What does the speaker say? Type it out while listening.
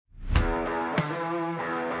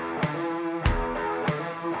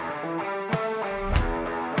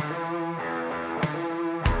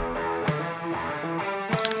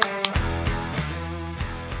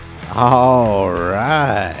All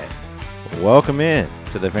right. Welcome in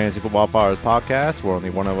to the Fantasy Football Fathers podcast, where only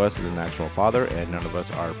one of us is an actual father and none of us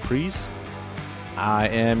are priests. I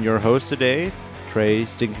am your host today, Trey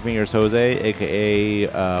Stinky Fingers Jose,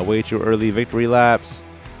 a.k.a. Way Too Early Victory Laps,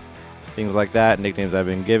 things like that, nicknames I've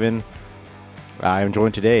been given. I am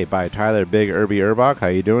joined today by Tyler Big Irby Urbach. How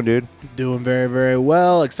you doing, dude? Doing very, very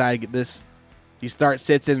well. Excited to get this. You start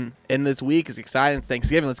sits in this week. It's exciting. It's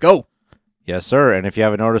Thanksgiving. Let's go. Yes, sir. And if you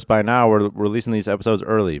haven't noticed by now, we're releasing these episodes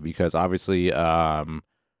early because obviously,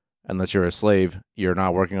 unless you're a slave, you're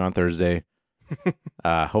not working on Thursday.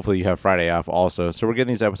 Hopefully you have Friday off also. So we're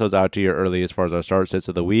getting these episodes out to you early as far as our start sits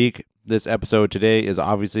of the week. This episode today is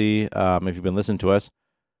obviously, if you've been listening to us,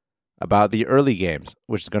 about the early games,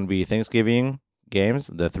 which is going to be Thanksgiving games,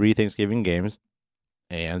 the 3 Thanksgiving games,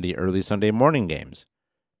 and the early Sunday morning games.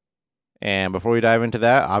 And before we dive into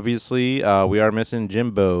that, obviously, we are missing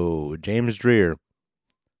Jimbo, James Dreer.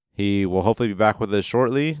 He will hopefully be back with us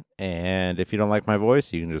shortly. And if you don't like my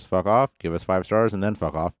voice, you can just fuck off, give us 5 stars, and then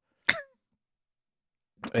fuck off.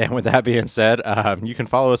 And with that being said, you can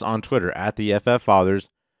follow us on Twitter at the FF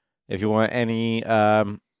Fathers. If you want any,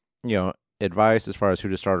 advice as far as who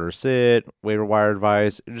to start or sit, waiver wire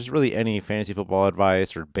advice, just really any fantasy football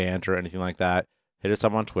advice or banter or anything like that, hit us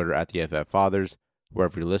up on Twitter at the FF Fathers.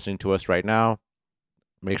 Wherever you're listening to us right now,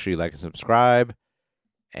 make sure you like and subscribe,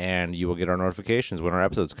 and you will get our notifications when our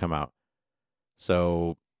episodes come out.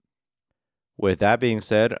 So, with that being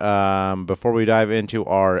said, before we dive into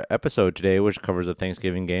our episode today, which covers the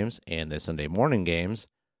Thanksgiving games and the Sunday morning games,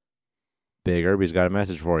 Big Irby's got a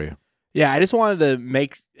message for you. Yeah, I just wanted to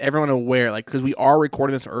make everyone aware, because we are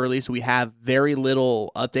recording this early, so we have very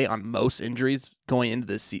little update on most injuries going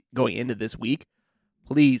into this week.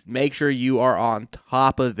 Please make sure you are on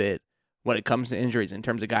top of it when it comes to injuries in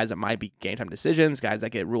terms of guys that might be game time decisions, guys that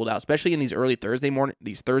get ruled out, especially in these early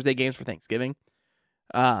these Thursday games for Thanksgiving.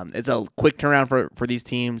 It's a quick turnaround for these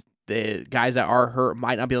teams. The guys that are hurt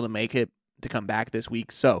might not be able to make it to come back this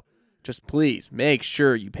week. So just please make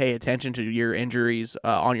sure you pay attention to your injuries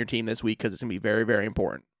on your team this week because it's going to be very, very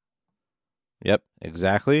important. Yep,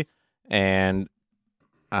 exactly. And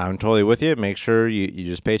I'm totally with you. Make sure you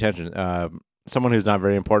just pay attention. Someone who's not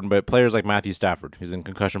very important, but players like Matthew Stafford, who's in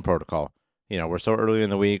concussion protocol. We're so early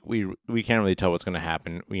in the week, we can't really tell what's going to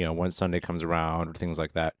happen, once Sunday comes around or things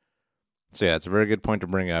like that. So, yeah, it's a very good point to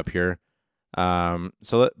bring up here.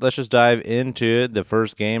 So let's just dive into the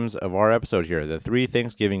first games of our episode here, the 3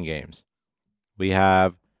 Thanksgiving games. We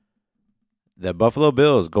have the Buffalo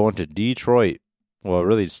Bills going to Detroit. Well,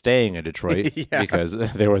 really staying in Detroit because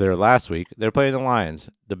they were there last week. They're playing the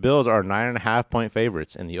Lions. The Bills are 9.5-point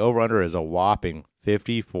favorites, and the over-under is a whopping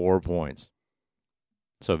 54 points.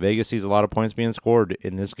 So Vegas sees a lot of points being scored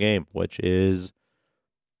in this game, which is,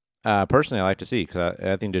 personally, I like to see because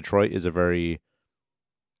I think Detroit is a very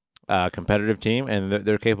competitive team, and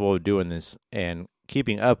they're capable of doing this and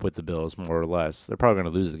keeping up with the Bills, more or less. They're probably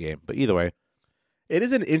going to lose the game, but either way. It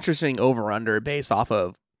is an interesting over-under based off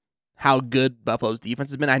of how good Buffalo's defense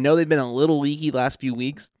has been. I know they've been a little leaky the last few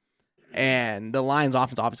weeks, and the Lions'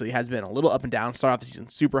 offense obviously has been a little up and down. Started off the season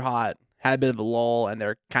super hot, had a bit of a lull, and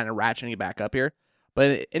they're kind of ratcheting it back up here. But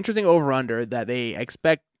an interesting over-under that they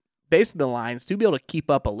expect, based on the Lions, to be able to keep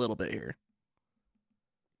up a little bit here.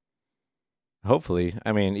 Hopefully.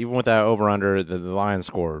 I mean, even with that over-under, the Lions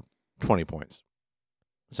scored 20 points.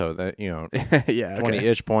 So, that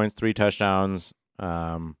 20-ish points, 3 touchdowns.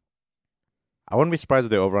 I wouldn't be surprised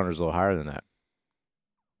if the over-under is a little higher than that.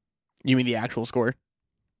 You mean the actual score?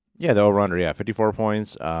 Yeah, the over-under, 54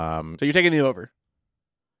 points. So you're taking the over?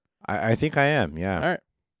 I think I am, yeah. All right.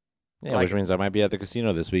 Yeah, which means I might be at the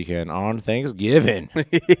casino this weekend on Thanksgiving.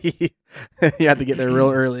 You have to get there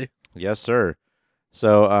real early. Yes, sir.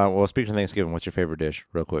 So, speaking of Thanksgiving, what's your favorite dish,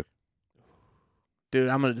 real quick? Dude,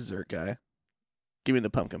 I'm a dessert guy. Give me the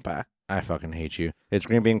pumpkin pie. I fucking hate you. It's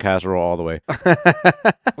green bean casserole all the way.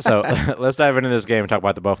 So let's dive into this game and talk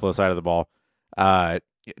about the Buffalo side of the ball.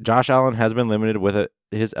 Josh Allen has been limited with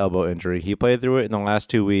his elbow injury. He played through it in the last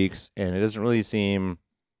 2 weeks, and it doesn't really seem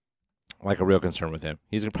like a real concern with him.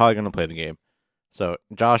 He's probably going to play the game. So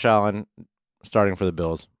Josh Allen starting for the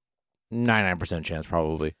Bills, 99% chance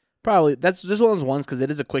probably. Probably. That's just one of those ones because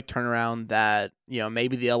it is a quick turnaround that,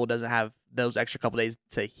 maybe the elbow doesn't have those extra couple days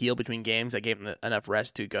to heal between games that gave him enough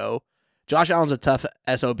rest to go. Josh Allen's a tough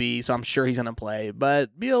SOB, so I'm sure he's going to play,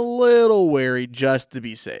 but be a little wary just to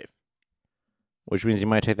be safe. Which means you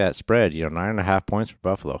might take that spread, 9.5 points for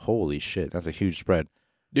Buffalo. Holy shit, that's a huge spread.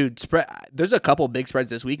 Dude, there's a couple big spreads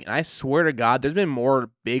this week, and I swear to God, there's been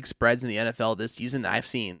more big spreads in the NFL this season than I've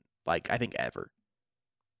seen, I think, ever.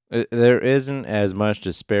 There isn't as much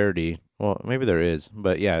disparity Well, maybe there is,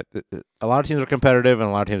 but yeah, a lot of teams are competitive and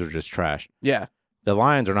a lot of teams are just trash. Yeah. The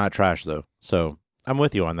Lions are not trash though, so I'm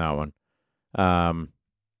with you on that one.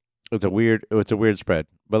 It's a weird spread.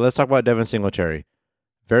 But let's talk about Devin Singletary.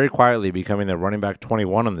 Very quietly becoming the running back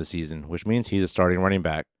 21 on the season, which means he's a starting running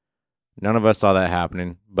back. None of us saw that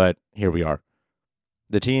happening, but here we are.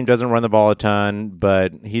 The team doesn't run the ball a ton,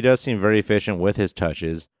 but he does seem very efficient with his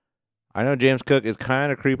touches. I know James Cook is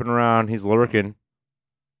kind of creeping around. He's lurking.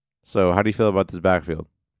 So how do you feel about this backfield?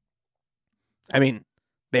 I mean,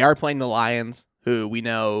 they are playing the Lions, who we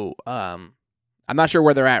know, I'm not sure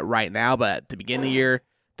where they're at right now, but at the beginning of the year,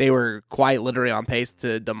 they were quite literally on pace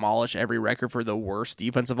to demolish every record for the worst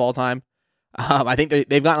defense of all time. I think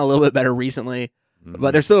they've gotten a little bit better recently,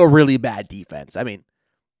 but they're still a really bad defense. I mean,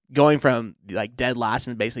 going from like dead last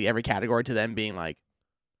in basically every category to them being like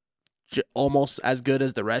almost as good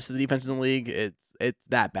as the rest of the defenses in the league, it's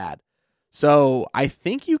that bad. So I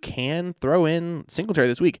think you can throw in Singletary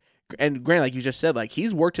this week. And granted, like you just said, like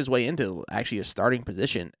he's worked his way into actually a starting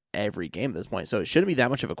position every game at this point. So it shouldn't be that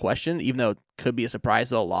much of a question, even though it could be a surprise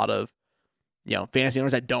to a lot of, fantasy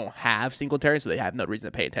owners that don't have Singletary, so they have no reason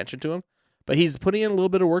to pay attention to him. But he's putting in a little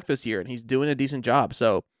bit of work this year, and he's doing a decent job.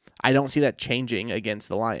 So I don't see that changing against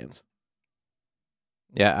the Lions.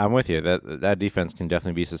 Yeah, I'm with you. That defense can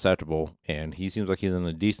definitely be susceptible, and he seems like he's in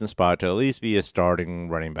a decent spot to at least be a starting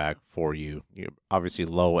running back for you. Obviously,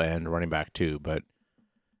 low end running back too, but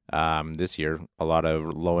this year a lot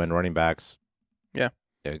of low end running backs,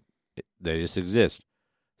 they just exist.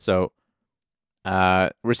 So,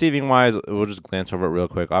 receiving wise, we'll just glance over it real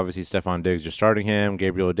quick. Obviously, Stephon Diggs, you're starting him.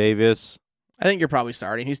 Gabriel Davis, I think you're probably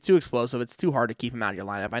starting. He's too explosive. It's too hard to keep him out of your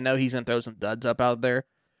lineup. I know he's gonna throw some duds up out there,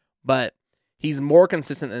 but he's more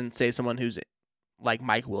consistent than, say, someone who's like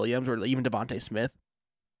Mike Williams or even Devontae Smith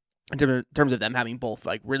in terms of them having both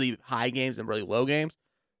like really high games and really low games.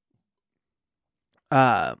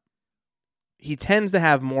 He tends to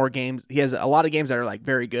have more games. He has a lot of games that are like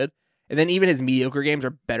very good, and then even his mediocre games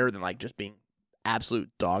are better than like just being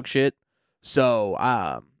absolute dog shit.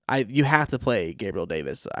 So you have to play Gabriel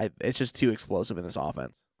Davis. It's just too explosive in this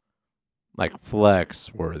offense. like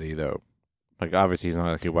flex worthy though. Like, obviously, he's not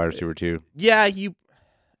like a wide receiver, too. Yeah, you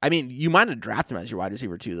might have drafted him as your wide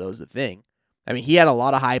receiver, too. That was the thing. I mean, he had a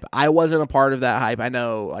lot of hype. I wasn't a part of that hype. I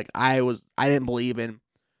know, like, I didn't believe in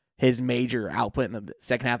his major output in the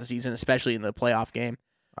second half of the season, especially in the playoff game.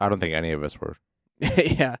 I don't think any of us were.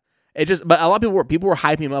 Yeah. But a lot of people were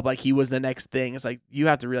hyping him up like he was the next thing. It's like, you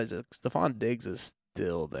have to realize that Stephon Diggs is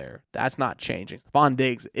still there. That's not changing. Stephon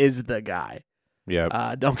Diggs is the guy.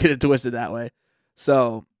 Yeah. Don't get it twisted that way.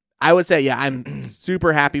 So I would say, I'm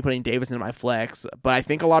super happy putting Davis into my flex, but I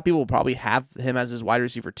think a lot of people will probably have him as his wide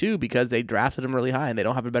receiver too because they drafted him really high and they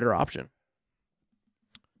don't have a better option.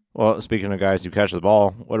 Well, speaking of guys who catch the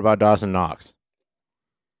ball, what about Dawson Knox?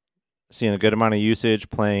 Seeing a good amount of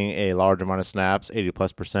usage, playing a large amount of snaps,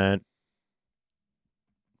 80+%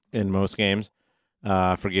 in most games.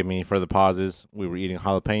 Forgive me for the pauses. We were eating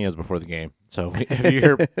jalapenos before the game, so if you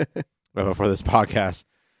hear before this podcast.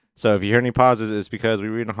 So if you hear any pauses, it's because we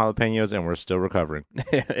were eating jalapenos and we're still recovering.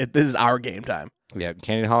 This is our game time. Yeah,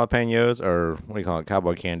 candied jalapenos, or what do you call it,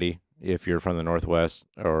 cowboy candy, if you're from the Northwest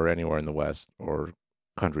or anywhere in the West, or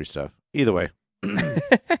country stuff. Either way.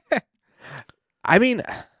 I mean,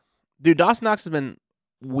 dude, Dawson Knox has been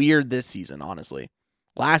weird this season, honestly.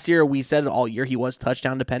 Last year, we said all year he was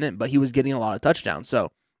touchdown dependent, but he was getting a lot of touchdowns,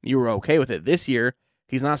 so you were okay with it. This year,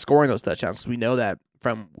 he's not scoring those touchdowns. We know that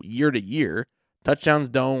from year to year, touchdowns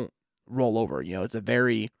don't roll over. It's a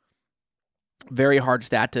very, very hard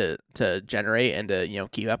stat to generate and to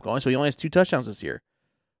keep up going. So he only has 2 touchdowns this year,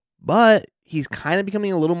 but he's kind of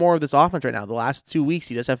becoming a little more of this offense right now. The last 2 weeks,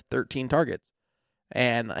 he does have 13 targets,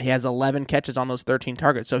 and he has 11 catches on those 13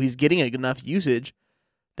 targets. So he's getting enough usage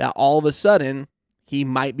that all of a sudden he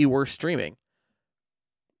might be worth streaming.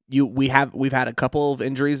 We've had a couple of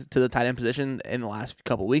injuries to the tight end position in the last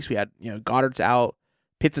couple of weeks. We had Goddard's out.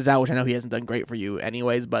 Pitts is out, which I know he hasn't done great for you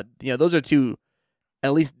anyways, but those are 2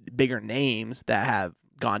 at least bigger names that have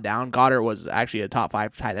gone down. Goddard was actually a top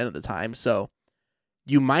 5 tight end at the time, so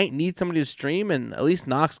you might need somebody to stream, and at least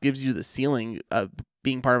Knox gives you the ceiling of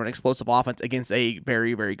being part of an explosive offense against a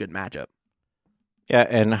very, very good matchup. Yeah,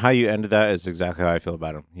 and how you ended that is exactly how I feel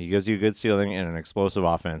about him. He gives you a good ceiling and an explosive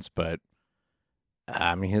offense, but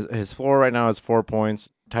I mean, his floor right now is 4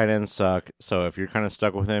 points. Tight ends suck, so if you're kind of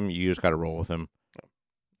stuck with him, you just got to roll with him.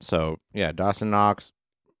 So, yeah, Dawson Knox,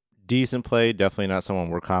 decent play. Definitely not someone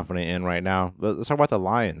we're confident in right now. But let's talk about the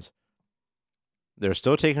Lions. They're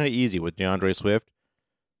still taking it easy with DeAndre Swift,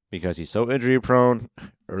 because he's so injury prone.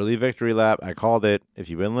 Early victory lap. I called it. If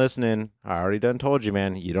you've been listening, I already done told you,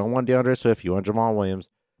 man. You don't want DeAndre Swift. You want Jamal Williams.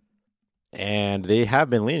 And they have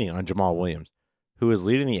been leaning on Jamal Williams, who is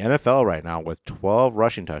leading the NFL right now with 12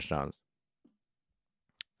 rushing touchdowns.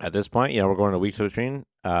 At this point, we're going to week 13.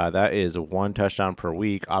 That is 1 touchdown per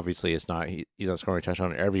week. Obviously, it's not. He's not scoring a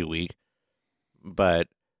touchdown every week. But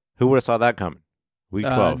who would have saw that coming? Week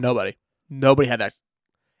 12. Nobody had that.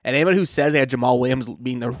 And anybody who says they had Jamal Williams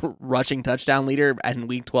being the rushing touchdown leader in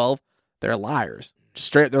week 12, they're liars. Just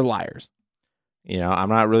straight up, they're liars. I'm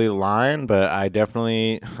not really lying, but I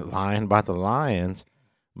definitely lying about the Lions.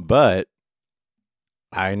 But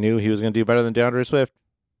I knew he was going to do better than DeAndre Swift.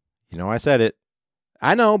 I said it.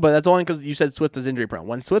 I know, but that's only because you said Swift was injury prone.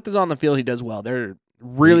 When Swift is on the field, he does well. They're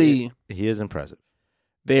really he is impressive.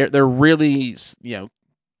 They're really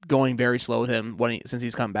going very slow with him since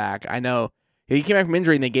he's come back. I know he came back from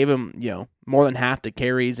injury and they gave him more than half the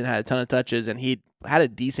carries and had a ton of touches and he had a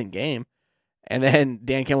decent game. And then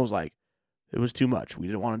Dan Campbell was like, it was too much. We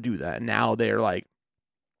didn't want to do that. And now they're like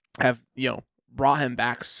have brought him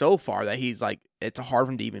back so far that he's like it's hard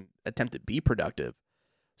for him to even attempt to be productive.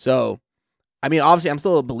 So. I mean, obviously, I'm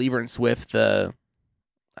still a believer in Swift. The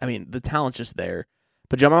talent's just there.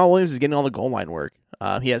 But Jamal Williams is getting all the goal line work.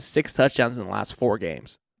 He has 6 touchdowns in the last 4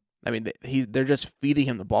 games. I mean, they're just feeding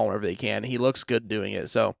him the ball wherever they can. He looks good doing it.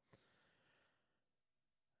 So,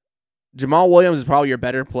 Jamal Williams is probably your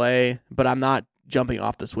better play, but I'm not jumping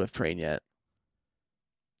off the Swift train yet.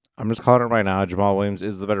 I'm just calling it right now. Jamal Williams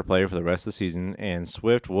is the better player for the rest of the season, and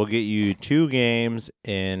Swift will get you 2 games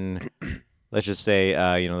in... Let's just say,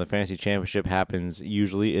 the fantasy championship happens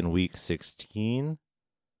usually in week 16.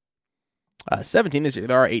 17 this year.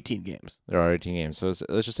 There are 18 games. So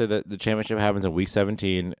let's just say that the championship happens in week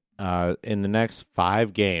 17. In the next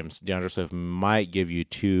 5 games, DeAndre Swift might give you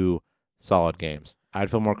 2 solid games.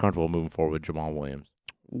 I'd feel more comfortable moving forward with Jamal Williams.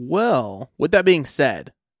 Well, with that being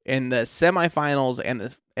said, in the semifinals and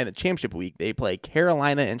the championship week, they play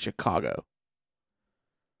Carolina and Chicago.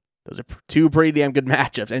 Those are 2 pretty damn good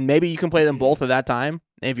matchups, and maybe you can play them both at that time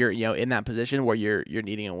if you're in that position where you're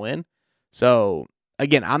needing a win. So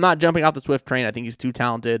again, I'm not jumping off the Swift train. I think he's too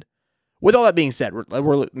talented. With all that being said,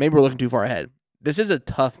 maybe we're looking too far ahead. This is a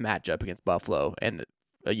tough matchup against Buffalo and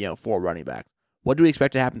 4 running backs. What do we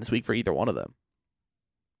expect to happen this week for either one of them?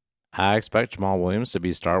 I expect Jamal Williams to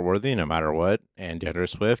be start worthy no matter what, and DeAndre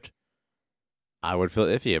Swift, I would feel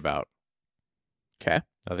iffy about. Okay,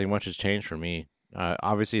 nothing much has changed for me.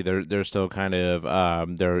 Obviously, they're still kind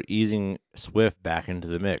of they're easing Swift back into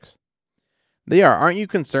the mix. They are. Aren't you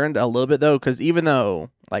concerned a little bit though? Because even though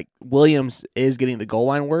Williams is getting the goal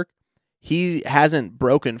line work, he hasn't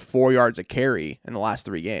broken 4 yards a carry in the last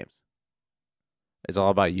 3 games. It's all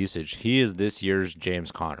about usage. He is this year's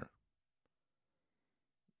James Conner.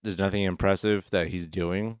 There's nothing impressive that he's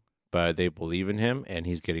doing, but they believe in him, and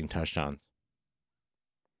he's getting touchdowns.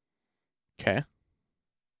 Okay.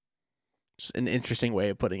 An interesting way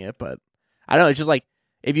of putting it, but I don't know. It's just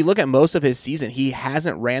if you look at most of his season, he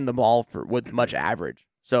hasn't ran the ball with much average.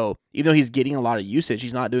 So even though he's getting a lot of usage,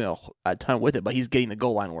 he's not doing a ton with it, but he's getting the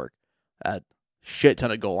goal line work, a shit ton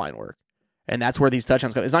of goal line work. And that's where these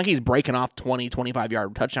touchdowns come. It's not like he's breaking off 20,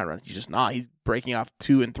 25-yard touchdown runs. He's just not. He's breaking off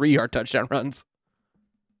 2- and 3-yard touchdown runs.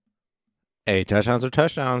 Hey, touchdowns are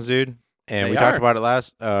touchdowns, dude. And we talked about it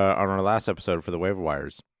on our last episode for the waiver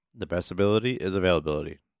wires. The best ability is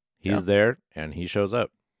availability. He's there, and he shows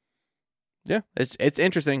up. Yeah, it's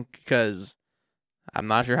interesting because I'm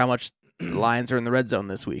not sure how much the Lions are in the red zone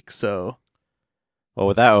this week. So, well,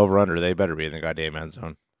 with that over-under, they better be in the goddamn end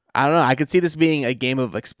zone. I don't know. I could see this being a game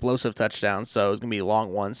of explosive touchdowns, so it's going to be a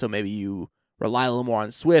long one. So maybe you rely a little more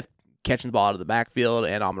on Swift catching the ball out of the backfield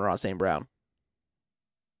and Amon-Ra St. Brown.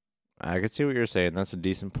 I could see what you're saying. That's a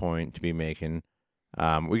decent point to be making.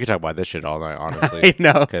 We could talk about this shit all night, honestly. I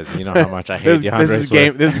know, because you know how much I hate DeAndre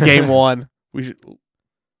Swift. This is game 1. We should.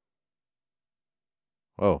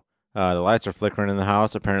 Whoa! The lights are flickering in the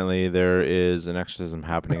house. Apparently, there is an exorcism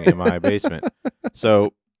happening in my basement.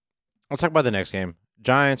 So, let's talk about the next game.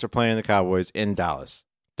 Giants are playing the Cowboys in Dallas.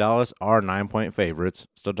 Dallas are 9-point favorites.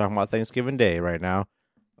 Still talking about Thanksgiving Day right now.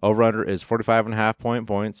 Over/under is 45.5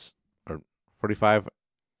 points, or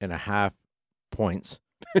 45.5 points.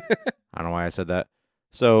 I don't know why I said that.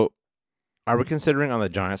 So, are we considering on the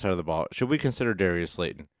Giants side of the ball, should we consider Darius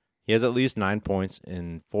Slayton? He has at least 9 points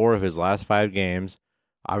in 4 of his last 5 games.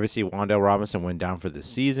 Obviously, Wan'Dale Robinson went down for the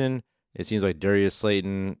season. It seems like Darius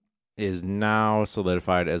Slayton is now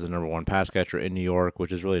solidified as the number 1 pass catcher in New York,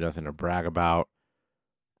 which is really nothing to brag about.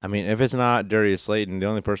 I mean, if it's not Darius Slayton, the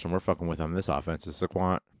only person we're fucking with on this offense is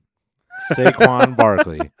Saquon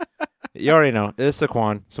Barkley. You already know. It's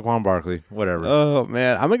Saquon Barkley, whatever. Oh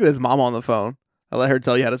man, I'm gonna get his mom on the phone. I'll let her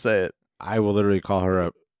tell you how to say it. I will literally call her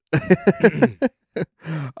up.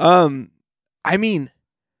 I mean,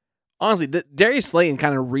 honestly, Darius Slayton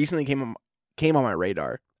kind of recently came on my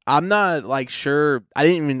radar. I'm not like sure. I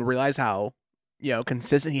didn't even realize how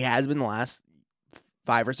consistent he has been the last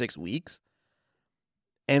 5 or 6 weeks,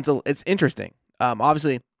 and so it's interesting.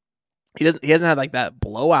 Obviously, he hasn't had like that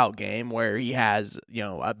blowout game where he has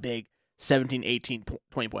a big 17, 18,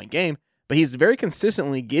 20 point game, but he's very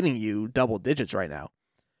consistently getting you double digits right now.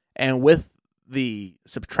 And with the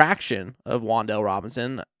subtraction of Wan'Dale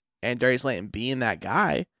Robinson and Darius Slayton being that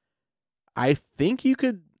guy, I think you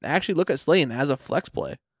could actually look at Slayton as a flex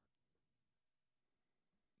play.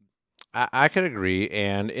 I could agree,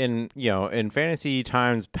 and in fantasy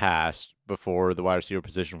times past, before the wide receiver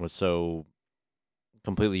position was so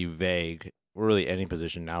completely vague, really any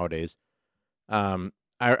position nowadays,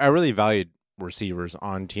 I really valued receivers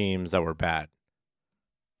on teams that were bad.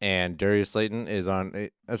 And Darius Slayton is on.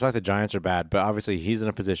 It's like the Giants are bad, but obviously he's in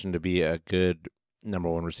a position to be a good number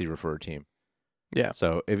one receiver for a team. Yeah.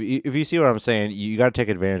 So if you see what I'm saying, you got to take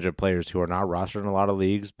advantage of players who are not rostered in a lot of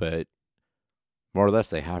leagues, but more or less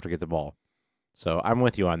they have to get the ball. So I'm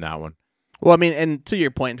with you on that one. Well, I mean, and to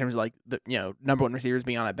your point in terms of like the number one receivers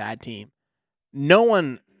being on a bad team, no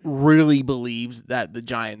one really believes that the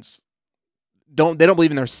Giants don't believe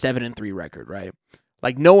in their 7-3 record, right?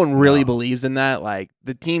 Like no one really believes in that. Like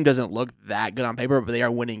the team doesn't look that good on paper, but they are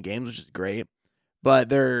winning games, which is great. But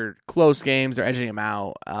they're close games; they're edging them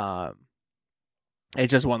out. It's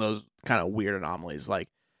just one of those kind of weird anomalies. Like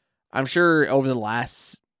I'm sure over the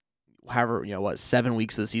last, 7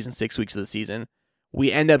 weeks of the season, 6 weeks of the season,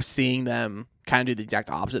 we end up seeing them kind of do the exact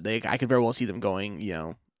opposite. I could very well see them going,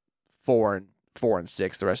 4-6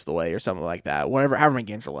 the rest of the way or something like that. However many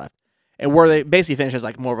games are left, and where they basically finish as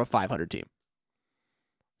like more of a 500 team.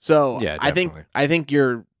 So yeah, I think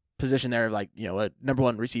your position there, like a number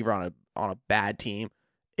one receiver on a bad team,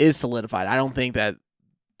 is solidified. I don't think that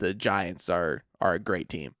the Giants are a great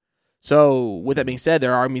team. So with that being said,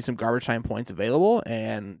 there are going to be some garbage time points available,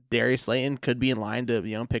 and Darius Slayton could be in line to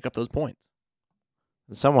pick up those points.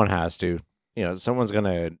 Someone has to. Someone's going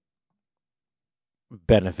to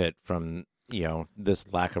benefit from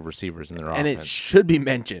this lack of receivers in their offense. And it should be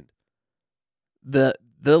mentioned, this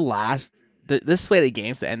slate of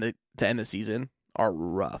games to end the season are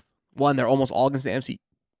rough. One, they're almost all against the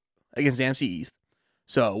NFC East.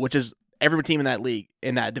 So, which is every team in that league,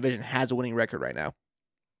 in that division, has a winning record right now,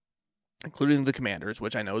 including the Commanders,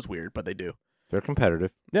 which I know is weird, but they do. They're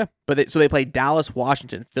competitive. Yeah, but they play Dallas,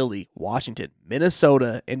 Washington, Philly, Washington,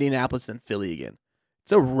 Minnesota, Indianapolis, and Philly again.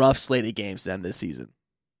 It's a rough slate of games to end this season.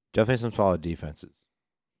 Definitely some solid defenses,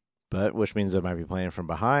 but which means they might be playing from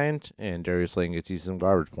behind, and Darius Slayton gets you some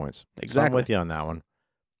garbage points. Exactly. So I'm with you on that one.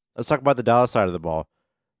 Let's talk about the Dallas side of the ball.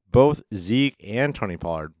 Both Zeke and Tony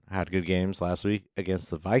Pollard had good games last week against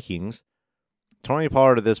the Vikings. Tony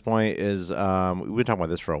Pollard at this point is, we've been talking about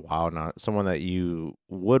this for a while now, someone that you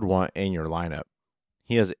would want in your lineup.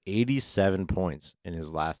 He has 87 points in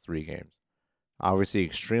his last 3 games. Obviously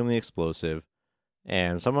extremely explosive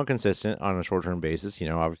and somewhat consistent on a short-term basis,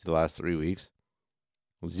 obviously the last 3 weeks.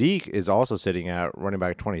 Zeke is also sitting at running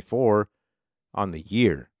back 24 on the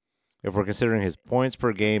year. If we're considering his points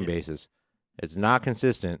per game basis, it's not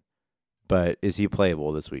consistent, but is he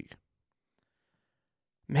playable this week?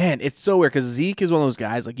 Man, it's so weird because Zeke is one of those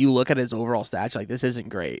guys, like you look at his overall stats, like this isn't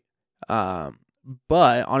great. But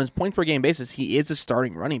on his points per game basis, he is a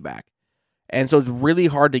starting running back. And so it's really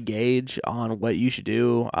hard to gauge on what you should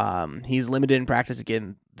do. He's limited in practice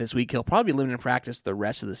again this week. He'll probably be limited in practice the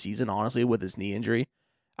rest of the season, honestly, with his knee injury.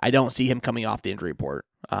 I don't see him coming off the injury report.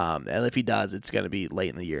 And if he does, it's going to be late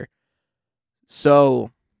in the year.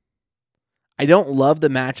 So I don't love the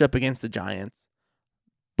matchup against the Giants,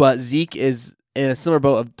 but Zeke is in a similar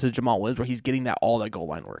boat to Jamal Williams where he's getting all that goal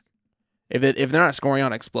line work. If they're not scoring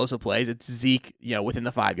on explosive plays, it's Zeke, within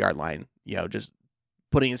the 5-yard line, just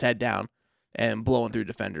putting his head down and blowing through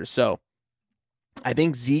defenders. So I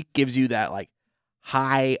think Zeke gives you that like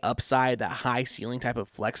high upside, that high ceiling type of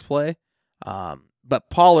flex play. But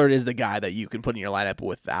Pollard is the guy that you can put in your lineup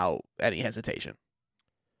without any hesitation.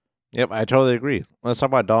 Yep, I totally agree. Let's talk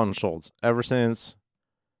about Dalton Schultz. Ever since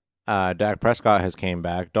Dak Prescott has came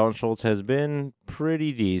back, Dalton Schultz has been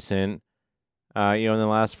pretty decent. In the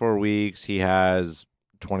last 4 weeks, he has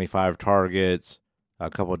 25 targets, a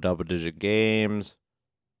couple double-digit games.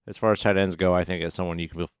 As far as tight ends go, I think it's someone you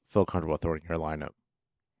can feel comfortable throwing in your lineup.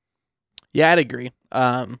 Yeah, I'd agree.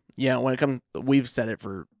 When it comes, we've said it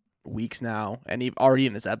for weeks now, and already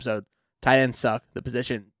in this episode, tight ends suck. The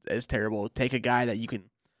position is terrible. Take a guy that you can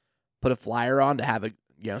put a flyer on to have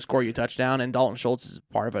score you a touchdown. And Dalton Schultz is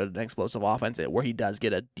part of an explosive offense where he does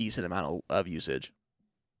get a decent amount of usage.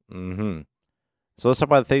 Mm-hmm. So let's talk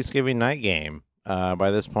about the Thanksgiving night game.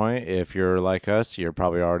 By this point, if you're like us, you're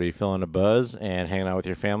probably already feeling a buzz and hanging out with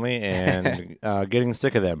your family and getting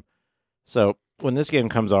sick of them. So when this game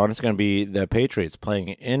comes on, it's going to be the Patriots playing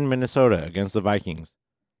in Minnesota against the Vikings.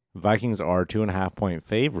 Vikings are 2.5-point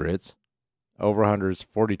favorites. Over-under is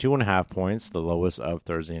 42.5 points, the lowest of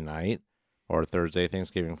Thursday night, or Thursday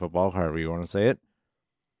Thanksgiving football, however you want to say it.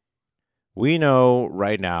 We know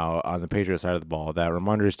right now on the Patriots side of the ball that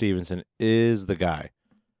Ramondre Stevenson is the guy.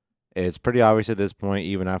 It's pretty obvious at this point,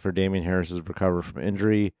 even after Damian Harris has recovered from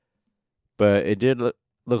injury. But it did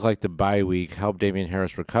look like the bye week helped Damian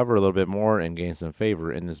Harris recover a little bit more and gain some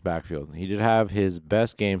favor in this backfield. He did have his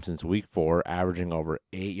best game since week 4, averaging over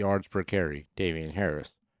 8 yards per carry, Damian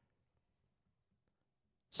Harris.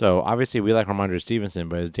 So, obviously, we like Ramondre Stevenson,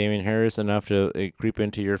 but is Damian Harris enough to creep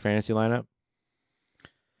into your fantasy lineup?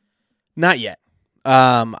 Not yet.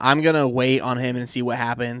 I'm going to wait on him and see what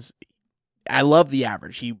happens. I love the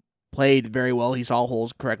average. He played very well. He saw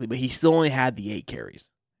holes correctly, but he still only had the 8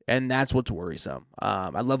 carries. And that's what's worrisome.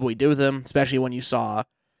 I love what he did with him, especially when you saw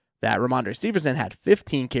that Ramondre Stevenson had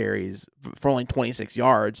 15 carries for only 26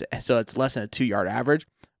 yards, so it's less than a 2-yard average.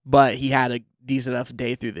 But he had a decent enough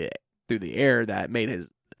day through the air that made his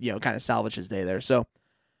kind of salvage his day there. So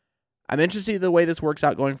I'm interested to see the way this works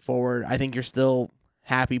out going forward. I think you're still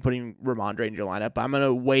happy putting Ramondre in your lineup, but I'm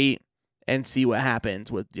gonna wait and see what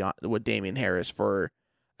happens with Damian Harris for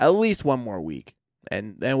at least one more week,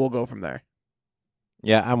 and then we'll go from there.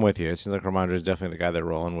 Yeah, I'm with you. It seems like Ramondre is definitely the guy they're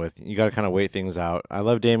rolling with. You got to kind of wait things out. I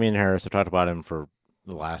love Damian Harris. I've talked about him for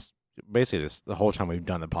the whole time we've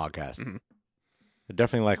done the podcast. Mm-hmm. I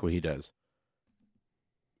definitely like what he does.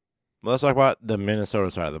 Let's talk about the Minnesota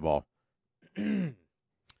side of the ball.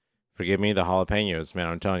 Forgive me, the jalapenos, man.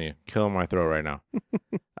 I'm telling you, killing my throat right now.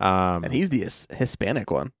 And he's the Hispanic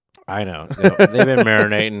one. I know. They've been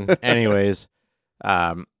marinating. Anyways,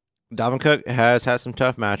 Dalvin Cook has had some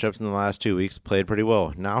tough matchups in the last 2 weeks, played pretty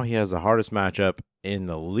well. Now he has the hardest matchup in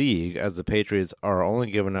the league as the Patriots are only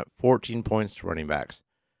giving up 14 points to running backs.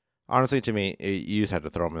 Honestly, to me, you just had to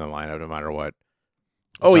throw him in the lineup no matter what.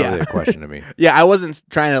 It's not really a question to me. Yeah, I wasn't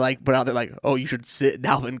trying to put out there you should sit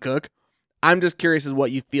Dalvin Cook. I'm just curious as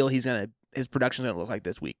what you feel his production's gonna look like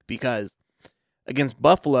this week, because against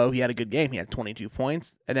Buffalo he had a good game. He had 22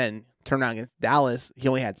 points, and then turned around against Dallas he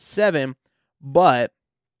only had 7, but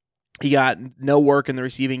he got no work in the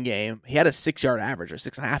receiving game. He had a 6-yard average or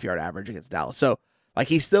 6.5-yard average against Dallas. So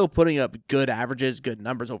he's still putting up good averages, good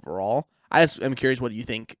numbers overall. I just am curious, what do you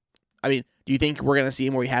think? I mean, do you think we're gonna see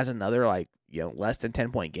him where he has another less than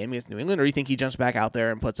 10-point game against New England, or do you think he jumps back out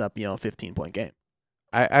there and puts up a 15-point game?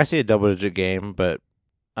 I see a double-digit game, but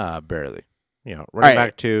barely. Running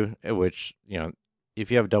back 2, which,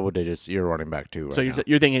 if you have double digits, you're running back 2 right so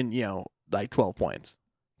you're thinking, 12 points.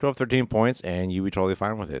 12, 13 points, and you'd be totally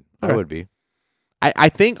fine with it. Okay. I would be. I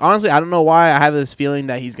think, honestly, I don't know why I have this feeling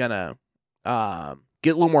that he's going to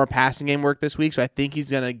get a little more passing game work this week, so I think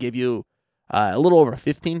he's going to give you a little over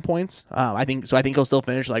 15 points. I think he'll still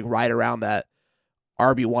finish right around that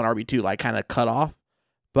RB1, RB2 kind of cut off.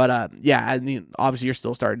 But yeah, I mean, obviously you're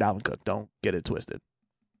still starting Dalvin Cook. Don't get it twisted.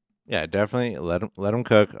 Yeah, definitely let him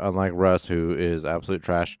cook. Unlike Russ, who is absolute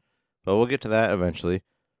trash. But we'll get to that eventually.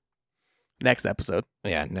 Next episode.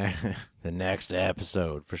 Yeah, the next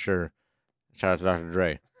episode for sure. Shout out to Dr.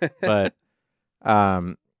 Dre. But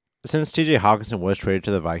since T.J. Hockenson was traded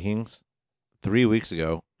to the Vikings 3 weeks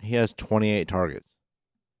ago, he has 28 targets.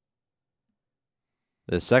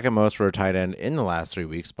 The second most for a tight end in the last 3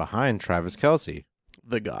 weeks, behind Travis Kelce.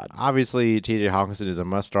 The God. Obviously, T.J. Hockenson is a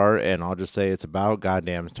must-start, and I'll just say it's about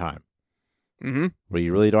goddamn time. Mm-hmm. Where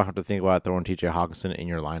you really don't have to think about throwing T.J. Hockenson in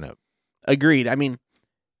your lineup. Agreed. I mean,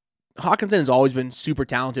 Hockenson has always been super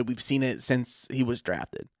talented. We've seen it since he was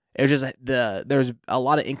drafted. It was just there's a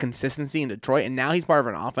lot of inconsistency in Detroit, and now he's part of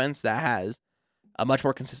an offense that has a much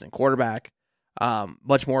more consistent quarterback,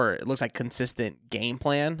 much more, it looks like, consistent game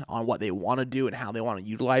plan on what they want to do and how they want to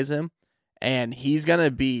utilize him. And he's going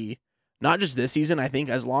to be, not just this season, I think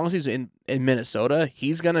as long as he's in Minnesota,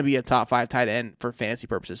 he's going to be a top 5 tight end for fantasy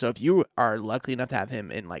purposes. So if you are lucky enough to have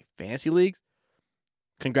him in fantasy leagues,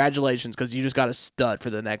 congratulations, because you just got a stud for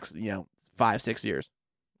the next 5-6 years.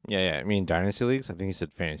 Yeah. I mean, dynasty leagues? I think he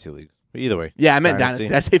said fantasy leagues. But either way. Yeah, I meant dynasty.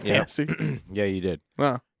 Did I say fantasy? Yep. Yeah, you did.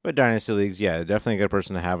 Well, but dynasty leagues, yeah, definitely a good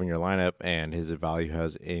person to have in your lineup, and his value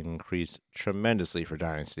has increased tremendously for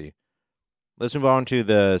dynasty. Let's move on to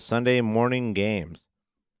the Sunday morning games.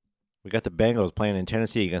 We got the Bengals playing in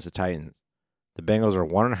Tennessee against the Titans. The Bengals are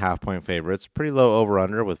 1.5-point favorites. Pretty low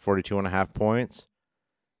over-under with 42.5 points.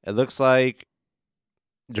 It looks like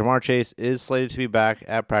Jamar Chase is slated to be back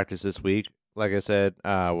at practice this week. Like I said,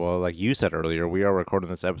 like you said earlier, we are recording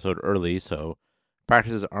this episode early, so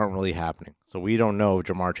practices aren't really happening. So we don't know if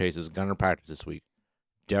Jamar Chase is going to practice this week.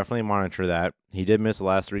 Definitely monitor that. He did miss the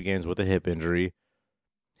last 3 games with a hip injury.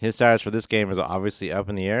 His status for this game is obviously up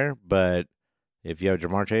in the air, but if you have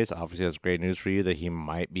Jamar Chase, obviously that's great news for you that he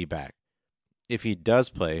might be back. If he does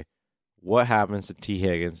play, what happens to T.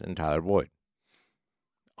 Higgins and Tyler Boyd?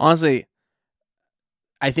 Honestly,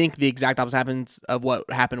 I think the exact opposite happens of what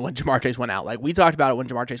happened when Jamar Chase went out. Like, we talked about it when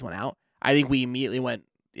Jamar Chase went out. I think we immediately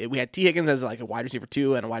we had T. Higgins as like a wide receiver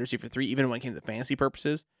 2 and a wide receiver 3, even when it came to fantasy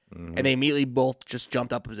purposes. Mm-hmm. And they immediately both just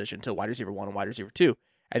jumped up a position to wide receiver 1 and wide receiver 2.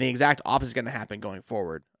 And the exact opposite is going to happen going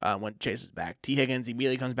forward when Chase is back. T. Higgins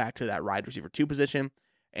immediately comes back to that wide receiver 2 position,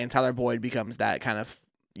 and Tyler Boyd becomes that kind of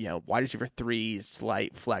wide receiver 3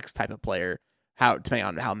 slight flex type of player, depending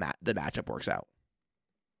on how the matchup works out.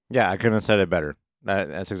 Yeah, I couldn't have said it better.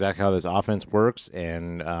 That's exactly how this offense works,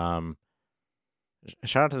 and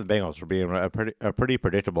shout out to the Bengals for being a pretty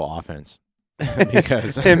predictable offense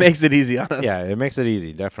because it makes it easy on us. Yeah, it makes it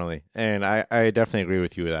easy, definitely, and I definitely agree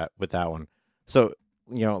with you with that one. So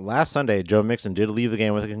last Sunday, Joe Mixon did leave the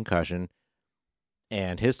game with a concussion,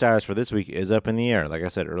 and his status for this week is up in the air. Like I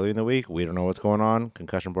said early in the week, we don't know what's going on.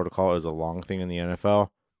 Concussion protocol is a long thing in the NFL.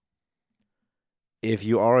 If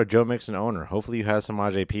you are a Joe Mixon owner, hopefully you have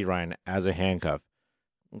Samaje Perine as a handcuff,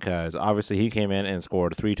 because obviously he came in and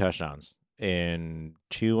scored 3 touchdowns in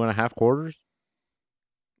 2.5 quarters.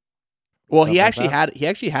 Well, he actually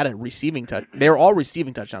had a receiving touch. They were all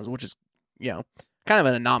receiving touchdowns, which is kind of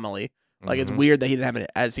an anomaly. Like, It's weird that he didn't have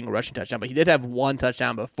a single rushing touchdown, but he did have 1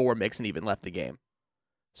 touchdown before Mixon even left the game.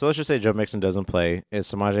 So let's just say Joe Mixon doesn't play.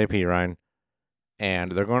 It's Samaje Perine,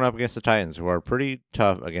 and they're going up against the Titans, who are pretty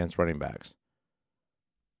tough against running backs.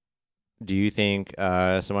 Do you think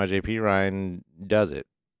Samaje Perine does it?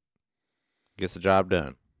 Gets the job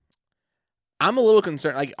done? I'm a little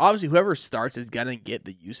concerned. Like, obviously, whoever starts is gonna get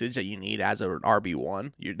the usage that you need as an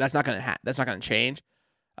RB1. That's not gonna change.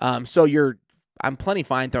 So I'm plenty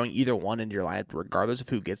fine throwing either one into your lineup, regardless of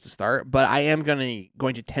who gets to start. But I am going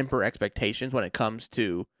to temper expectations when it comes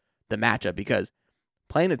to the matchup, because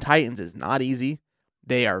playing the Titans is not easy.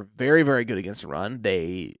 They are very, very good against the run.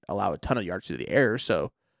 They allow a ton of yards through the air.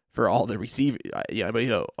 So for all the anybody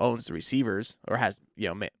who owns the receivers or has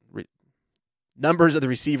numbers of the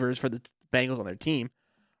receivers for the Bengals on their team,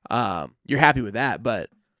 you're happy with that. But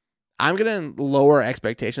I'm going to lower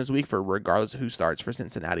expectations this week for regardless of who starts for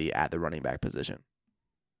Cincinnati at the running back position.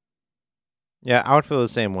 Yeah, I would feel the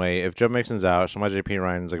same way. If Joe Mixon's out, Samaje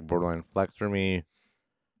Perine is like borderline flex for me.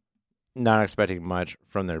 Not expecting much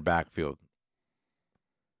from their backfield.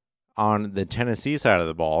 On the Tennessee side of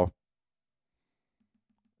the ball,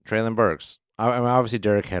 Treylon Burks. I mean, obviously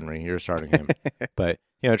Derrick Henry, you're starting him. But,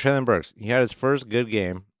 Treylon Burks, he had his first good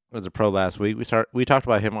game as a pro last week. We talked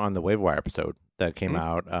about him on the waiver wire episode that came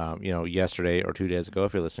out, yesterday or 2 days ago,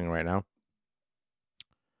 if you're listening right now.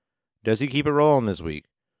 Does he keep it rolling this week?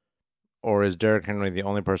 Or is Derrick Henry the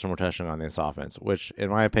only person we're touching on this offense? Which, in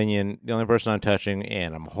my opinion, the only person I'm touching,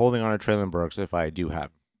 and I'm holding on to Treylon Burks if I do have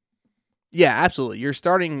him. Yeah, absolutely. You're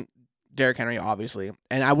starting Derrick Henry, obviously,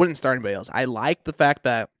 and I wouldn't start anybody else. I like the fact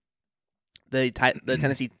that the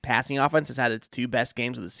Tennessee passing offense has had its 2 best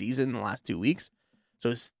games of the season in the last 2 weeks,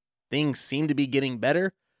 so things seem to be getting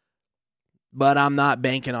better. But I'm not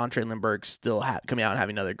banking on Treylon Burks still coming out and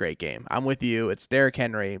having another great game. I'm with you. It's Derrick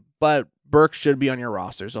Henry, but Burks should be on your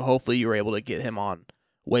roster, so hopefully you were able to get him on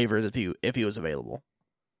waivers if he was available.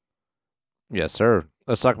 Yes, sir.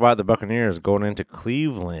 Let's talk about the Buccaneers going into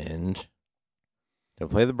Cleveland to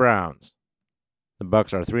play the Browns. The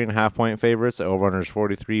Bucs are 3.5-point favorites. The over-under is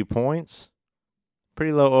 43 points.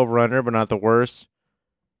 Pretty low over-under, but not the worst.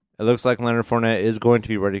 It looks like Leonard Fournette is going to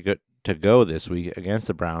be ready to go this week against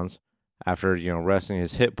the Browns after resting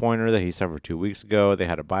his hip pointer that he suffered 2 weeks ago. They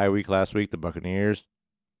had a bye week last week, the Buccaneers.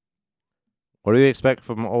 What do you expect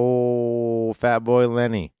from old fat boy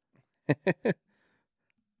Lenny?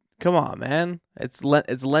 Come on, man. It's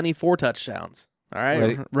Lenny 4 touchdowns. All right?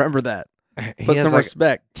 Lenny, remember that. He Put has some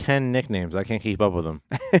respect. 10 nicknames. I can't keep up with them.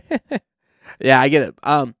 Yeah, I get it.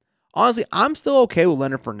 Honestly, I'm still okay with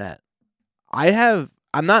Leonard Fournette. I'm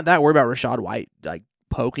not that worried about Rachaad White like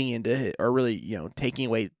poking into it or really, taking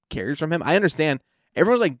away carries from him. I understand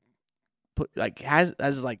everyone's has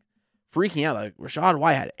freaking out. Like, Rachaad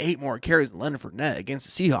White had 8 more carries than Leonard Fournette against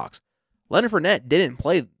the Seahawks. Leonard Fournette didn't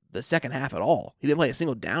play the second half at all. He didn't play a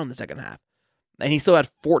single down in the second half. And he still had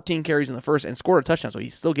 14 carries in the first and scored a touchdown, so he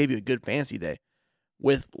still gave you a good fantasy day.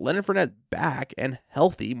 with Leonard Fournette back and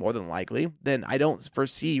healthy, more than likely, then I don't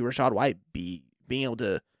foresee Rachaad White being able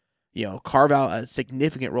to, carve out a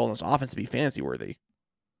significant role in this offense to be fantasy worthy.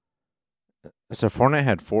 So Fournette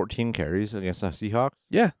had 14 carries against the Seahawks?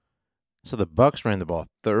 Yeah. So the Bucs ran the ball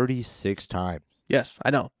 36 times. Yes, I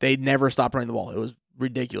know. They never stopped running the ball. It was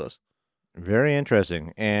ridiculous. Very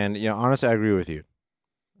interesting. And, honestly, I agree with you.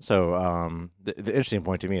 So the interesting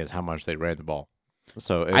point to me is how much they ran the ball.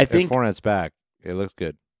 So if Fournette's back, it looks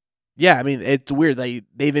good. Yeah, I mean, it's weird. They've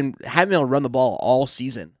haven't been able to run the ball all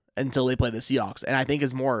season until they play the Seahawks. And I think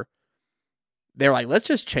it's more, they're like, let's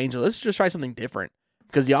just change it. Let's just try something different.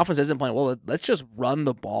 Because the offense isn't playing well. Let's just run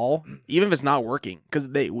the ball, even if it's not working. Because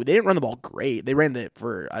they didn't run the ball great. They ran it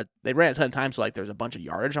they ran it a ton of times, so like there's a bunch of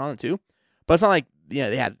yardage on it too. But it's not like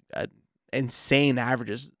they had insane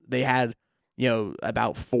averages. They had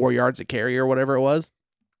about 4 yards a carry or whatever it was.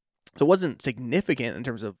 So it wasn't significant in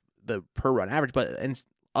terms of the per run average. But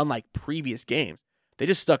unlike previous games, they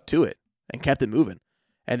just stuck to it and kept it moving,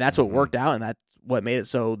 and that's what worked out, and that's what made it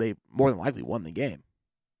so they more than likely won the game.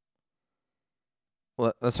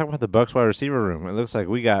 Well, let's talk about the Bucs wide receiver room. It looks like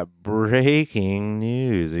we got breaking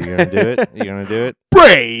news. Are you going to do it? You going to do it?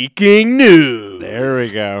 Breaking news. There we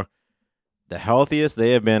go. The healthiest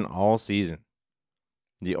they have been all season.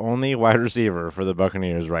 The only wide receiver for the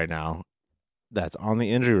Buccaneers right now that's on the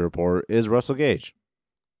injury report is Russell Gage.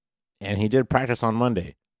 And he did practice on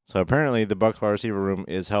Monday. So apparently the Bucs wide receiver room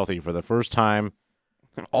is healthy for the first time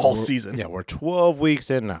all season. Yeah, we're 12 weeks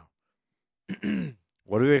in now.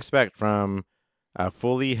 What do we expect from a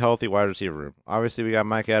fully healthy wide receiver room? Obviously, we got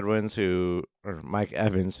Mike Evans, who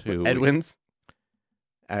Edwins?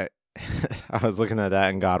 I was looking at that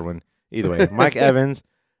in Godwin. Either way, Mike Evans,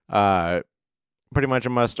 pretty much a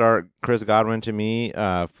must start. Chris Godwin, to me,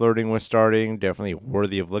 flirting with starting, definitely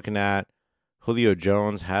worthy of looking at. Julio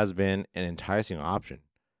Jones has been an enticing option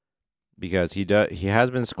because he has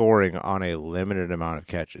been scoring on a limited amount of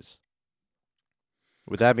catches.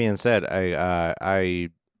 With that being said,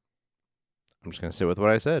 I'm just going to sit with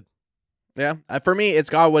what I said. Yeah. For me,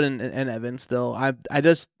 it's Godwin and Evans still. I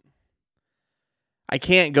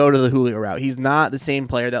can't go to the Julio route. He's not the same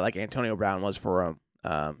player that like Antonio Brown was for him.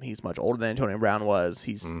 He's much older than Antonio Brown was.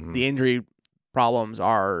 The injury problems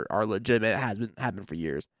are legitimate. It happened for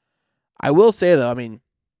years. I will say, though, I mean,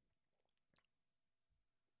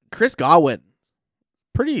 Chris Godwin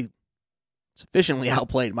pretty sufficiently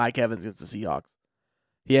outplayed Mike Evans against the Seahawks.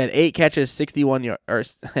 He had 8 catches, 61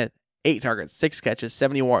 yards, or 8 targets, 6 catches,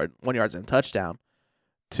 71 yards, and a touchdown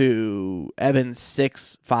to Evans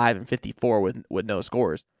 6, 5, and 54 with no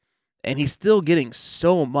scores. And he's still getting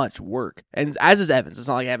so much work. And as is Evans. It's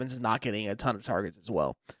not like Evans is not getting a ton of targets as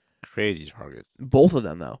well. Crazy targets. Both of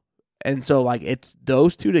them, though. And so, like, it's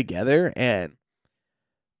those two together, and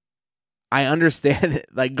I understand it.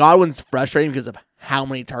 Like, Godwin's frustrating because of how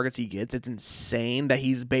many targets he gets. It's insane that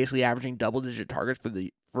he's basically averaging double-digit targets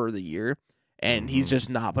for the year, and he's just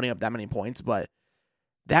not putting up that many points. But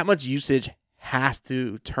that much usage has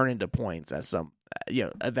to turn into points as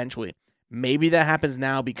eventually. Maybe that happens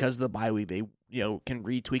now because of the bye week. They, can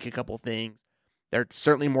retweak a couple things. They're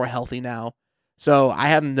certainly more healthy now. So I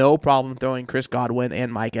have no problem throwing Chris Godwin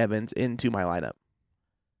and Mike Evans into my lineup.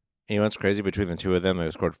 You know what's crazy? Between the two of them,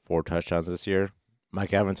 they've scored 4 touchdowns this year.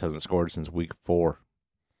 Mike Evans hasn't scored since week 4.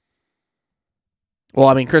 Well,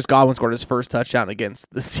 I mean, Chris Godwin scored his first touchdown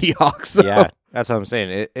against the Seahawks. So. Yeah, that's what I'm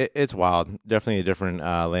saying. It's wild. Definitely a different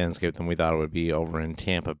landscape than we thought it would be over in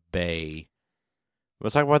Tampa Bay.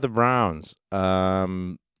 Let's talk about the Browns.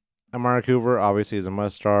 Amari Cooper obviously is a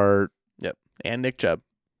must start. Yep, and Nick Chubb.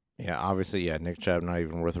 Yeah, obviously, Nick Chubb, not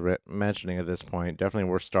even worth mentioning at this point.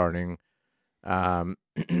 Definitely worth starting. David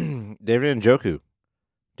Njoku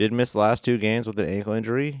did miss the last 2 games with an ankle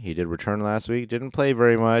injury. He did return last week. Didn't play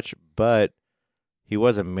very much, but he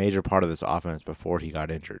was a major part of this offense before he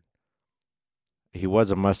got injured. He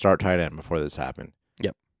was a must-start tight end before this happened.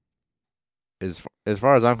 Yep. As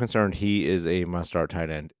far as I'm concerned, he is a must-start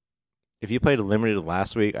tight end. If he played limited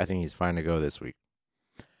last week, I think he's fine to go this week.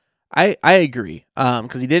 I agree.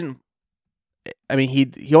 Because he didn't. I mean,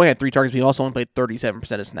 he only had 3 targets, but he also only played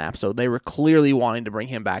 37% of snaps. So they were clearly wanting to bring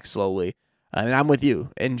him back slowly. And I'm with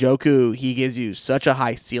you. Njoku, he gives you such a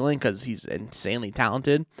high ceiling because he's insanely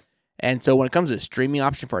talented. And so when it comes to a streaming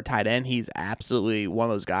option for a tight end, he's absolutely one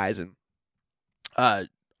of those guys. And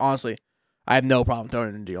honestly, I have no problem throwing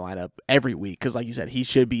him into your lineup every week because, like you said, he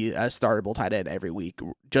should be a startable tight end every week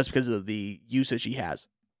just because of the usage he has.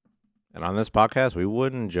 And on this podcast, we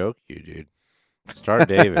wouldn't joke you, dude. Start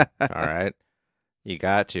David, all right? You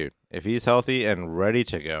got to. If he's healthy and ready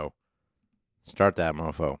to go, start that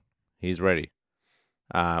mofo. He's ready.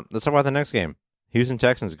 Let's talk about the next game. Houston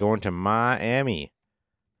Texans going to Miami.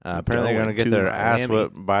 Apparently, they're going to get their ass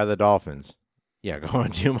whipped by the Dolphins. Yeah,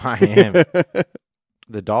 going to Miami.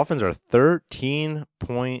 The Dolphins are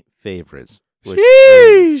 13-point favorites.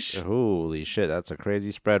 Sheesh! Holy shit, that's a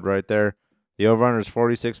crazy spread right there. The over-under is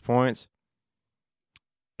 46 points.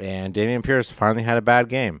 And Dameon Pierce finally had a bad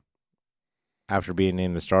game after being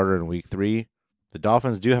named the starter in Week 3. The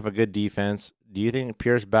Dolphins do have a good defense. Do you think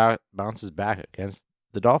Pierce bounces back against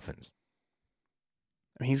the Dolphins?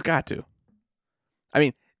 I mean, he's got to. I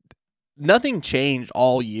mean, nothing changed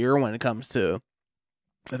all year when it comes to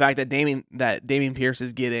the fact that Dameon Pierce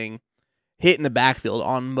is getting hit in the backfield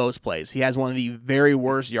on most plays. He has one of the very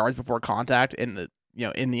worst yards before contact in the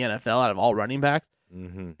NFL out of all running backs.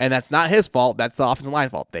 Mm-hmm. And that's not his fault. That's the offensive line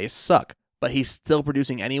fault. They suck. But he's still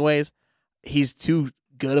producing anyways. He's too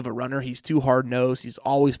good of a runner. He's too hard-nosed. He's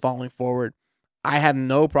always falling forward. I have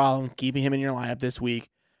no problem keeping him in your lineup this week.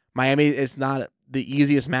 Miami is not the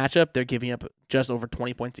easiest matchup. They're giving up just over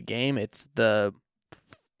 20 points a game. They're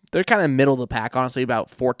kind of middle of the pack, honestly, about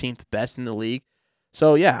 14th best in the league.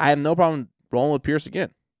 So, yeah, I have no problem rolling with Pierce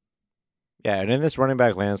again. Yeah, and in this running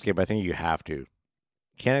back landscape, I think you have to.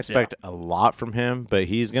 Can't expect a lot from him, but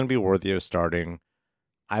he's going to be worthy of starting,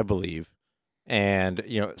 I believe. And,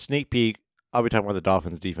 sneak peek, I'll be talking about the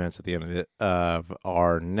Dolphins defense at the end of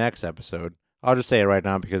our next episode. I'll just say it right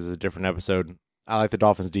now because it's a different episode. I like the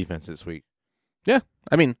Dolphins defense this week. Yeah,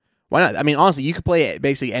 I mean, why not? I mean, honestly, you could play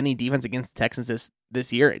basically any defense against the Texans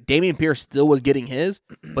this year. Dameon Pierce still was getting his,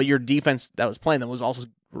 but your defense that was playing them was also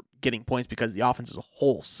getting points because the offense as a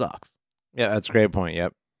whole sucks. Yeah, that's a great point.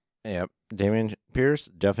 Yep. Dameon Pierce,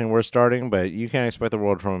 definitely worth starting, but you can't expect the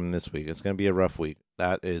world from him this week. It's going to be a rough week.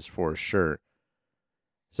 That is for sure.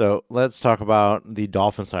 So let's talk about the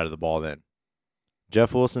Dolphin side of the ball then.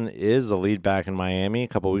 Jeff Wilson is the lead back in Miami. A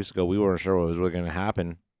couple of weeks ago, we weren't sure what was really going to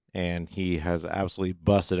happen, and he has absolutely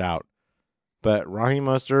busted out. But Raheem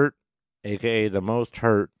Mostert, a.k.a. the most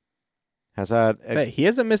hurt, has had... Hey, he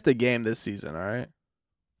hasn't missed a game this season, all right?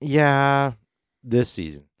 Yeah, this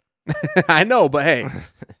season. I know, but hey,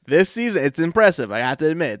 this season, it's impressive. I have to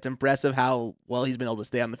admit, it's impressive how well he's been able to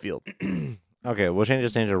stay on the field. Okay, we'll change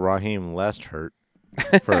his name to Raheem Lest Hurt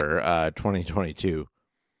for 2022.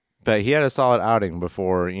 But he had a solid outing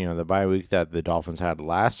before, the bye week that the Dolphins had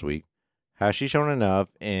last week. Has she shown enough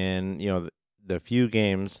in, the few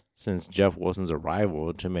games since Jeff Wilson's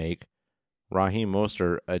arrival to make Raheem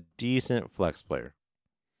Mostert a decent flex player?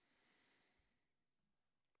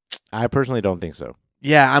 I personally don't think so.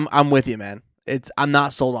 Yeah, I'm with you, man. I'm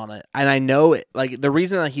not sold on it. And I know the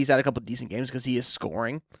reason that he's had a couple decent games is because he is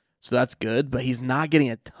scoring. So that's good, but he's not getting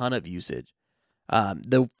a ton of usage.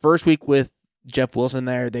 The first week with Jeff Wilson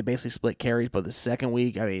there, they basically split carries, but the second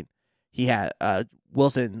week, I mean, he had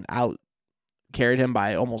Wilson out carried him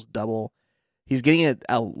by almost double. He's getting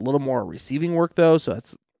a little more receiving work though, so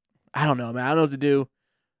I don't know, man. I don't know what to do.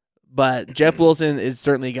 But Jeff Wilson is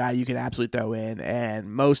certainly a guy you can absolutely throw in, and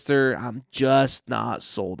Mostert, I'm just not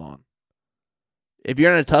sold on. If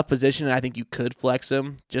you're in a tough position, I think you could flex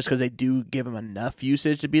him just because they do give him enough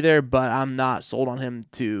usage to be there, but I'm not sold on him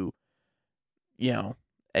to,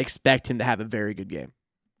 expect him to have a very good game.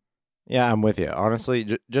 Yeah, I'm with you.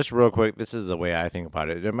 Honestly, just real quick, this is the way I think about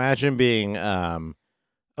it. Imagine being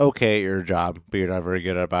okay at your job, but you're not very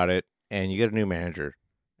good about it, and you get a new manager,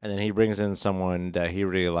 and then he brings in someone that he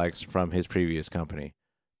really likes from his previous company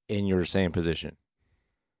in your same position.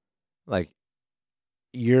 Like,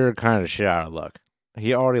 you're kind of shit out of luck.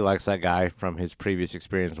 He already likes that guy from his previous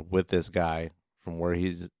experience with this guy from where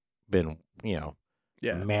he's been,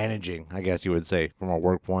 managing, I guess you would say, from a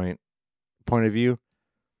work point of view.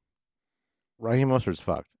 Raheem Mostert's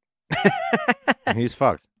fucked. He's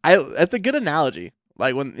fucked. That's a good analogy.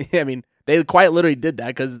 They quite literally did that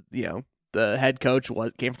because, the head coach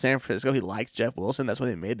came from San Francisco. He likes Jeff Wilson. That's why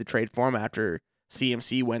they made the trade for him after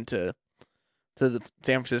CMC went to the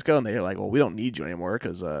San Francisco, and they're like, well, we don't need you anymore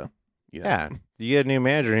because, Yeah, you get a new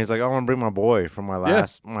manager, and he's like, I want to bring my boy from my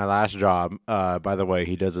last job. By the way,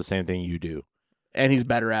 he does the same thing you do. And he's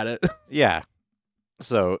better at it. Yeah.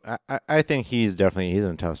 So I think he's in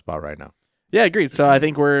a tough spot right now. Yeah, agreed. So I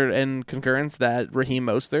think we're in concurrence that Raheem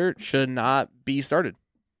Mostert should not be started.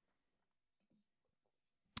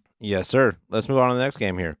 Yes, sir. Let's move on to the next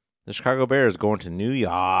game here. The Chicago Bears going to New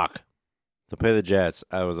York to play the Jets.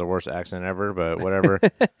 That was the worst accent ever, but whatever.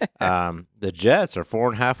 The Jets are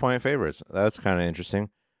 4.5-point favorites. That's kind of interesting.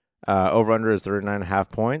 Over-under is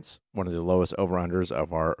 39.5 points, one of the lowest over-unders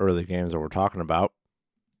of our early games that we're talking about.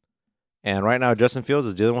 And right now, Justin Fields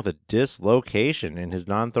is dealing with a dislocation in his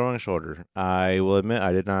non-throwing shoulder. I will admit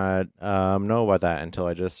I did not know about that until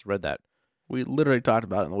I just read that. We literally talked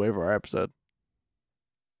about it in the waiver wire episode.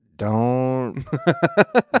 Don't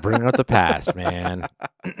bring up the past, man.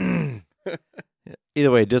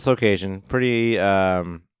 Either way, dislocation. Pretty,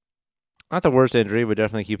 not the worst injury, but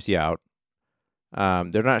definitely keeps you out.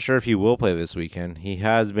 They're not sure if he will play this weekend. He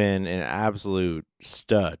has been an absolute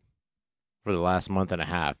stud for the last month and a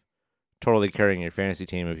half, totally carrying your fantasy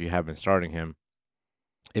team if you have been starting him.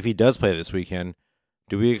 If he does play this weekend,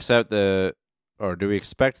 do we expect the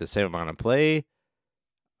same amount of play?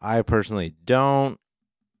 I personally don't.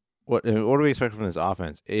 What do we expect from this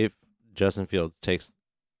offense if Justin Fields takes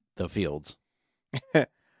the fields? If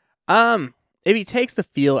he takes the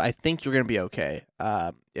field, I think you're going to be okay.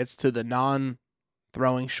 It's to the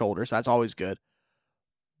non-throwing shoulder, so that's always good.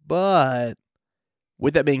 But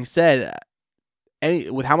with that being said,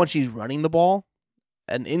 with how much he's running the ball,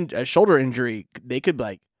 a shoulder injury, they could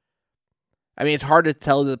it's hard to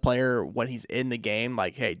tell the player when he's in the game,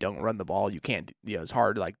 like, hey, don't run the ball. You can't, it's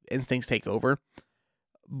hard. Like, instincts take over.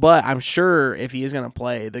 But I'm sure if he is going to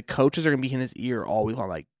play, the coaches are going to be in his ear all week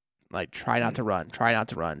long, like try not to run, try not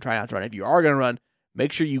to run, try not to run. If you are going to run,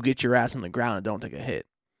 make sure you get your ass on the ground and don't take a hit.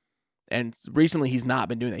 And recently, he's not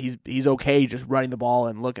been doing that. He's okay just running the ball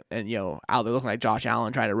and out there looking like Josh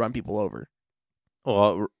Allen trying to run people over.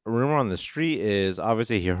 Well, rumor on the street is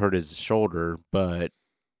obviously he hurt his shoulder, but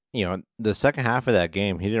the second half of that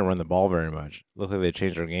game, he didn't run the ball very much. Looked like they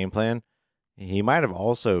changed their game plan. He might have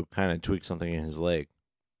also kind of tweaked something in his leg.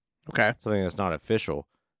 Okay. Something that's not official.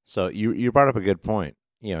 So you brought up a good point.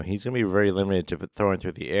 He's going to be very limited to throwing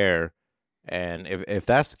through the air. And if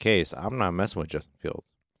that's the case, I'm not messing with Justin Fields.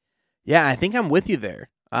 Yeah, I think I'm with you there.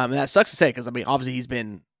 And that sucks to say because, obviously he's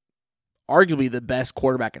been arguably the best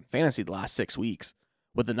quarterback in fantasy the last 6 weeks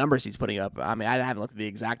with the numbers he's putting up. I haven't looked at the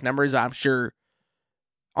exact numbers. I'm sure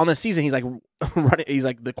on the season he's he's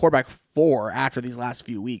like the quarterback 4 after these last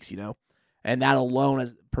few weeks, and that alone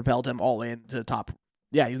has propelled him all in to the top.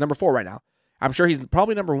 Yeah, he's number 4 right now. I'm sure he's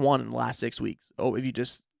probably number 1 in the last 6 weeks. Oh, if you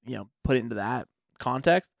just put it into that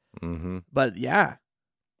context. Mm-hmm. But yeah,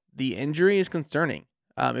 the injury is concerning.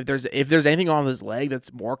 If there's anything on his leg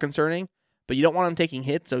that's more concerning, but you don't want him taking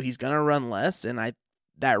hits, so he's gonna run less, and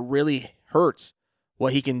that really hurts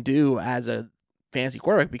what he can do as a fantasy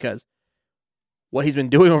quarterback because what he's been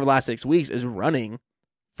doing over the last 6 weeks is running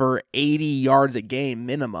for 80 yards a game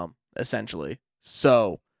minimum, essentially.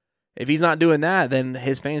 So if he's not doing that, then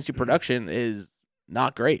his fantasy production is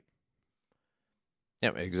not great.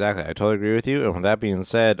 Yep, exactly. I totally agree with you. And with that being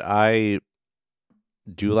said, I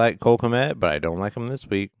do like Cole Kmet, but I don't like him this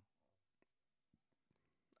week.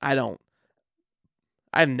 I've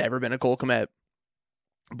never been a Cole Kmet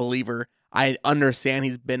believer. I understand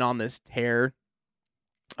he's been on this tear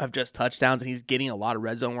of just touchdowns and he's getting a lot of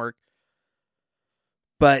red zone work.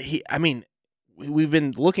 But we've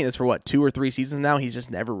been looking at this for 2 or 3 seasons now. He's just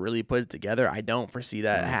never really put it together. I don't foresee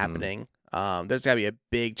that happening. There's got to be a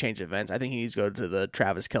big change of events. I think he needs to go to the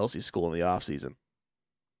Travis Kelce school in the offseason.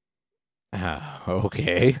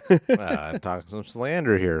 Okay. Talking some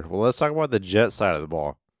slander here. Well, let's talk about the Jets side of the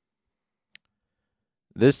ball.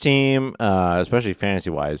 This team, especially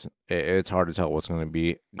fantasy-wise, it's hard to tell what's going to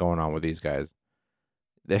be going on with these guys.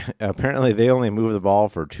 Apparently, they only moved the ball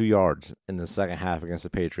for 2 yards in the second half against the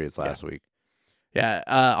Patriots last week. Yeah,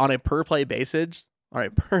 on a per-play basis,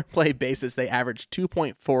 they averaged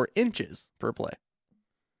 2.4 inches per play.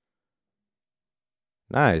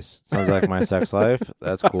 Nice. Sounds like my sex life.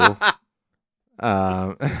 That's cool.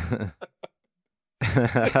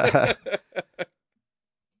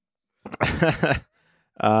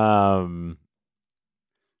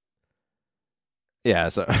 Yeah,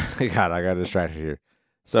 so God, I got distracted here.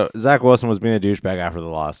 So Zach Wilson was being a douchebag after the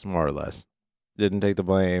loss, more or less. Didn't take the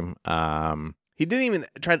blame. He didn't even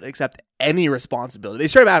try to accept any responsibility. They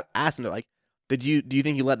straight up asked him, they're like, do you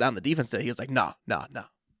think you let down the defense today? He was like, no.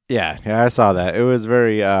 Yeah, I saw that. It was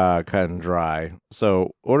very cut and dry.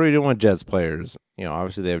 So what are we doing with Jets players?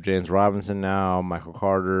 Obviously they have James Robinson now. Michael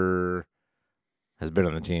Carter has been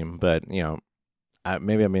on the team, but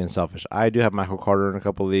maybe I'm being selfish. I do have Michael Carter in a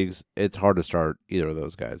couple leagues. It's hard to start either of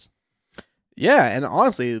those guys. Yeah, and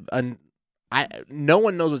honestly, no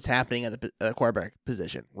one knows what's happening at the quarterback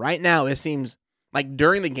position right now. It seems like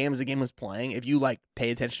during the game, as the game was playing, if you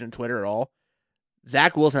pay attention to Twitter at all,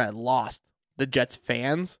 Zach Wilson had lost the Jets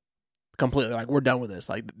fans completely. We're done with this.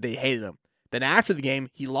 They hated him. Then after the game,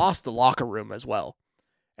 he lost the locker room as well.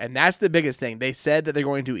 And that's the biggest thing. They said that they're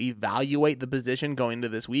going to evaluate the position going into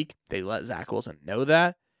this week. They let Zach Wilson know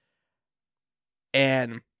that.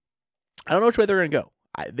 And I don't know which way they're going to go.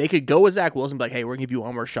 They could go with Zach Wilson, hey, we're going to give you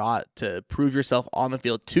one more shot to prove yourself on the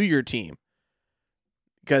field to your team.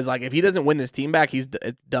 Because, if he doesn't win this team back, it's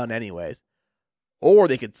done anyways. Or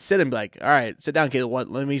they could sit and be like, all right, sit down, Caleb.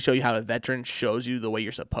 Let me show you how a veteran shows you the way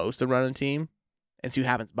you're supposed to run a team and see what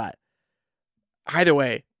happens. But either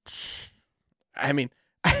way, I mean,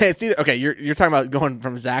 it's either, okay, you're talking about going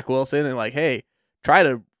from Zach Wilson and like, hey, try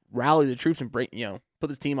to rally the troops and put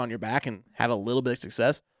this team on your back and have a little bit of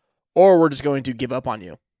success, or we're just going to give up on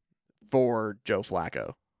you for Joe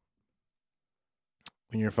Flacco.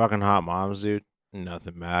 When you're fucking hot moms, dude,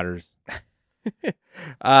 nothing matters.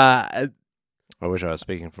 I wish I was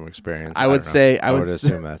speaking from experience. I would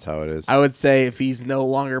assume that's how it is. I would say if he's no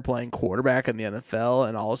longer playing quarterback in the NFL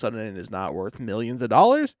and all of a sudden it is not worth millions of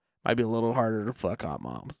dollars, might be a little harder to fuck hot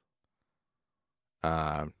moms.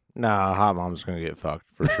 Nah, hot mom's gonna get fucked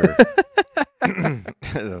for sure.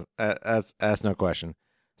 That's no question.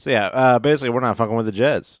 So yeah, basically we're not fucking with the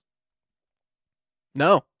Jets.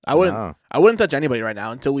 No, I wouldn't. No. I wouldn't touch anybody right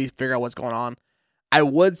now until we figure out what's going on. I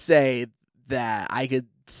would say that I could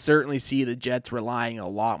certainly see the Jets relying a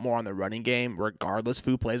lot more on the running game, regardless of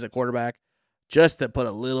who plays at quarterback, just to put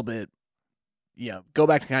a little bit, go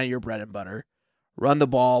back to kind of your bread and butter. Run the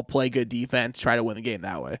ball, play good defense, try to win the game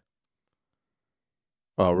that way.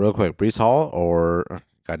 Oh, real quick, Breece Hall or,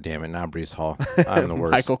 God damn it, not Breece Hall. I'm the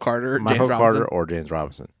worst. Michael Carter or James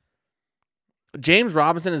Robinson. James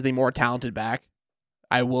Robinson is the more talented back.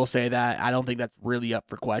 I will say that. I don't think that's really up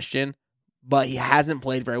for question, but he hasn't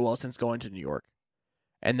played very well since going to New York.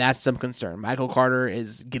 And that's some concern. Michael Carter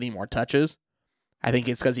is getting more touches. I think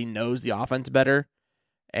it's because he knows the offense better.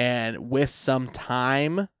 And with some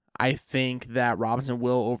time, I think that Robinson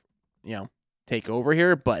will, take over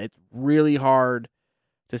here. But it's really hard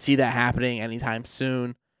to see that happening anytime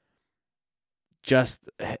soon.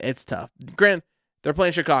 It's tough. Granted, they're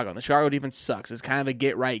playing Chicago, and the Chicago defense sucks. It's kind of a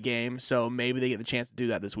get-right game, so maybe they get the chance to do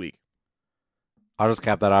that this week. I'll just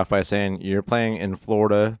cap that off by saying you're playing in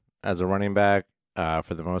Florida as a running back.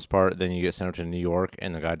 For the most part, then you get sent up to New York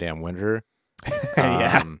in the goddamn winter.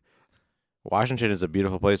 Yeah. Washington is a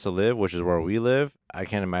beautiful place to live, which is where we live. I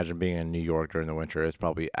can't imagine being in New York during the winter. It's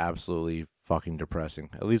probably absolutely fucking depressing.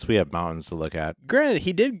 At least we have mountains to look at. Granted,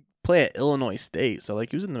 he did play at Illinois State, so he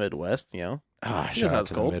was in the Midwest, shout out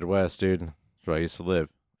to the Midwest, dude. That's where I used to live.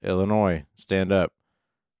 Illinois, stand up.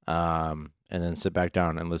 And then sit back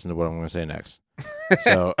down and listen to what I'm going to say next.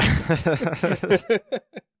 So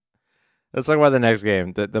let's talk about the next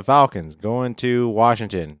game. The Falcons going to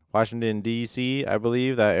Washington, D.C., I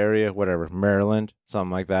believe, that area, whatever, Maryland,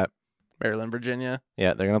 something like that. Maryland, Virginia.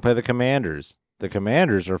 Yeah, they're going to play the Commanders. The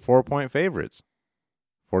Commanders are 4-point favorites.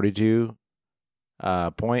 42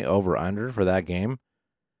 point over-under for that game.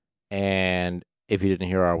 And if you didn't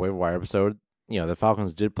hear our waiver wire episode, the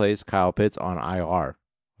Falcons did place Kyle Pitts on IR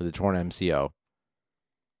with a torn MCO.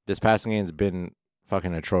 This passing game's been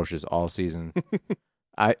fucking atrocious all season.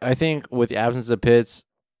 I think with the absence of Pitts,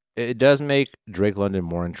 it does make Drake London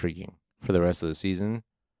more intriguing for the rest of the season.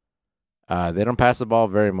 They don't pass the ball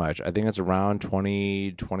very much. I think it's around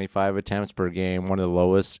 20, 25 attempts per game, one of the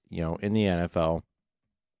lowest, in the NFL.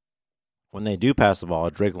 When they do pass the ball,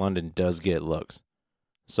 Drake London does get looks.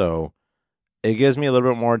 So it gives me a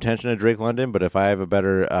little bit more attention to Drake London, but if I have a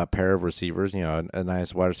better pair of receivers, a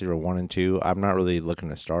nice wide receiver 1 and 2, I'm not really looking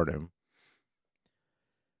to start him.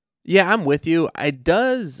 Yeah, I'm with you. I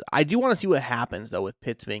do want to see what happens, though, with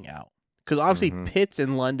Pitts being out. Because obviously Pitts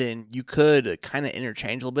and London, you could kind of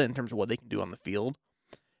interchange a little bit in terms of what they can do on the field.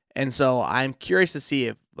 And so I'm curious to see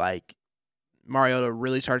if, Mariota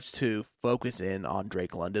really starts to focus in on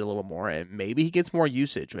Drake London a little more, and maybe he gets more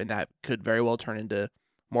usage, and that could very well turn into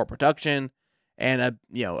more production and a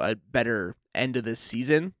better end of this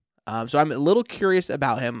season. So I'm a little curious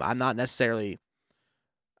about him. I'm not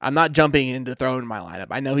jumping into throwing my lineup.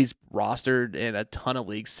 I know he's rostered in a ton of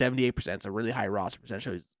leagues. 78% is a really high roster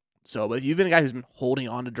percentage. So, but if you've been a guy who's been holding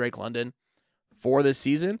on to Drake London for this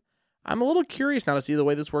season, I'm a little curious now to see the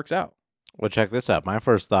way this works out. Well, check this out. My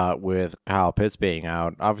first thought with Kyle Pitts being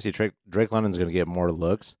out, obviously Drake London's going to get more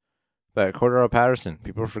looks, but Cordero Patterson,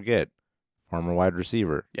 people forget, former wide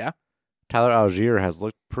receiver. Yeah. Tyler Algier has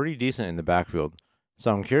looked pretty decent in the backfield.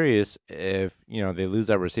 So I'm curious if, they lose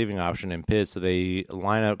that receiving option in Pitts, so they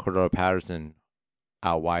line up Cordero Patterson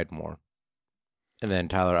out wide more. And then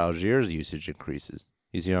Tyler Algier's usage increases.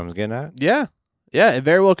 You see what I'm getting at? Yeah. Yeah, it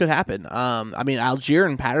very well could happen. Algier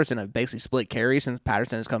and Patterson have basically split carries since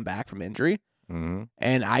Patterson has come back from injury. Mm-hmm.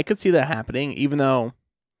 And I could see that happening, even though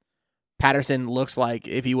Patterson looks like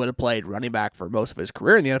if he would have played running back for most of his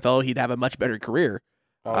career in the NFL, he'd have a much better career.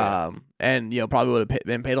 Oh, yeah. And probably would have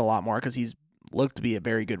been paid a lot more because he's looked to be a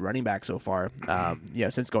very good running back so far,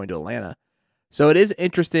 since going to Atlanta. So it is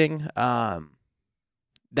interesting.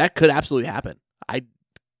 That could absolutely happen. I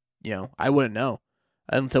wouldn't know.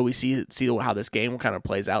 until we see how this game kind of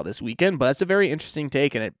plays out this weekend. But that's a very interesting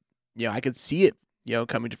take, and I could see it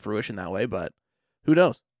coming to fruition that way. But who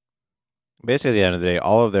knows? Basically, at the end of the day,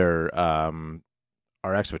 all of their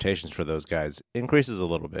our expectations for those guys increases a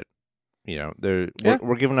little bit.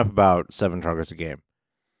 We're giving up about 7 targets a game.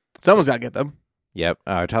 Someone's got to get them. Yep.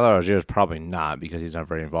 Tyler Algier is probably not because he's not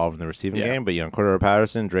very involved in the receiving game. But Cordero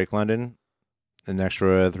Patterson, Drake London, an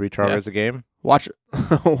extra 3 targets a game. Watch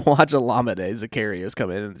Olamide Zacchaeus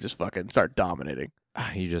come in and just fucking start dominating.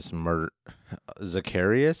 He just murdered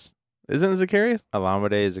Zacchaeus. Isn't it Zacchaeus?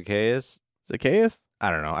 Olamide Zacchaeus. Zacchaeus?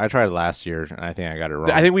 I don't know. I tried last year and I think I got it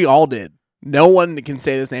wrong. I think we all did. No one can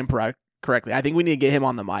say this name correctly. I think we need to get him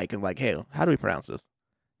on the mic and hey, how do we pronounce this?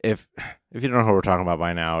 If you don't know who we're talking about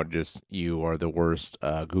by now, just you are the worst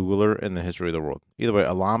Googler in the history of the world. Either way,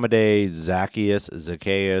 Olamide Zacchaeus,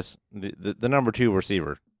 the number 2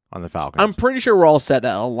 receiver on the Falcons. I'm pretty sure we're all set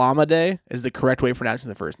that Olamide is the correct way of pronouncing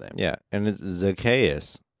the first name. Yeah, and it's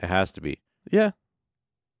Zacchaeus. It has to be. Yeah.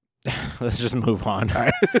 Let's just move on. All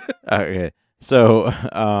right. Okay. So,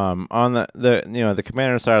 on the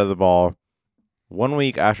Commander side of the ball, 1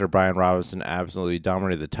 week after Brian Robinson absolutely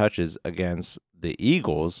dominated the touches against the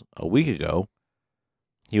Eagles a week ago,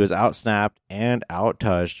 he was outsnapped and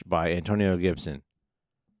outtouched by Antonio Gibson.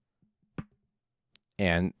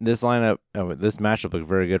 And this matchup looked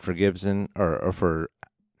very good for Gibson, or for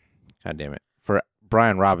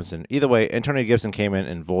Brian Robinson. Either way, Antonio Gibson came in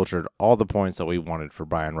and vultured all the points that we wanted for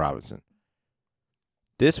Brian Robinson.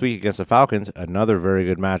 This week against the Falcons, another very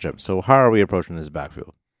good matchup. So how are we approaching this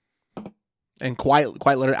backfield? And quite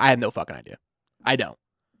literally, I have no fucking idea. I don't.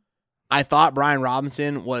 I thought Brian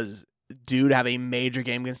Robinson was due to have a major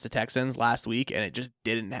game against the Texans last week, and it just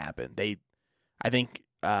didn't happen. I think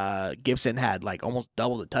Gibson had almost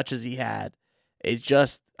double the touches he had. It's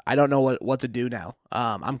just, I don't know what to do now.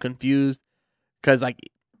 I'm confused because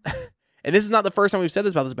and this is not the first time we've said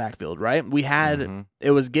this about this backfield, right? We had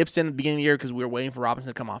it was Gibson at the beginning of the year because we were waiting for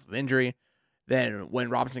Robinson to come off of injury. Then when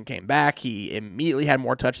Robinson came back, he immediately had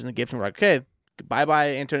more touches than Gibson. We're like, okay,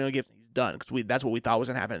 bye Antonio Gibson. He's done because that's what we thought was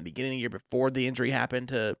going to happen at the beginning of the year before the injury happened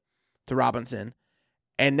to Robinson.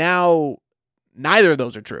 And now neither of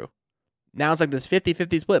those are true. Now it's this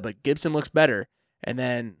 50-50 split, but Gibson looks better. And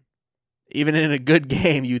then even in a good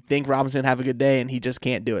game, you'd think Robinson would have a good day, and he just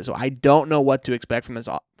can't do it. So I don't know what to expect from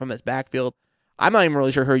this backfield. I'm not even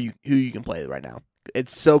really sure who you can play right now.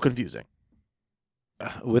 It's so confusing.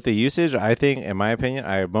 With the usage, I think, in my opinion,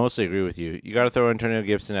 I mostly agree with you. You got to throw Antonio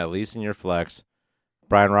Gibson at least in your flex.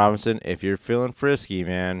 Brian Robinson, if you're feeling frisky,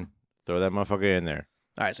 man, throw that motherfucker in there.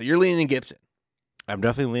 All right, so you're leaning Gibson. I'm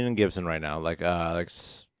definitely leaning Gibson right now, like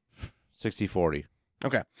 60-40.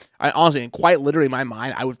 Okay. I honestly, quite literally in my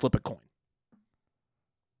mind, I would flip a coin.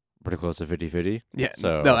 Pretty close to 50-50? Yeah.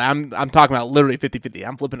 So, no, I'm talking about literally 50-50.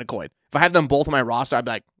 I'm flipping a coin. If I have them both on my roster, I'd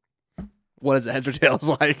be like, what is the heads or tails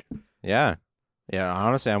like? Yeah. Yeah,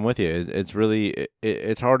 honestly, I'm with you. It's really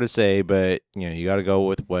it's hard to say, but you got to go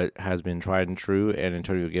with what has been tried and true. And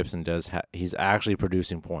Antonio Gibson he's actually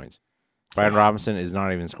producing points. Brian Robinson is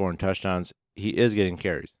not even scoring touchdowns. He is getting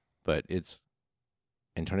carries, but it's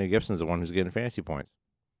Antonio Gibson's the one who's getting fantasy points.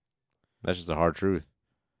 That's just the hard truth,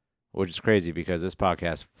 which is crazy because this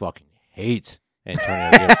podcast fucking hates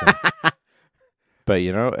Antonio Gibson. But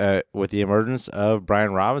with the emergence of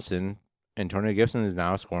Brian Robinson, Antonio Gibson is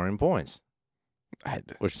now scoring points.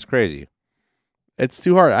 Which is crazy. It's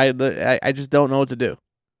too hard. I just don't know what to do.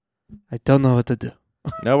 I don't know what to do.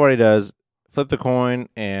 Nobody does. Flip the coin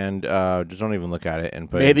and just don't even look at it.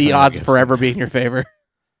 And may the odds forever be in your favor.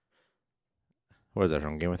 What is that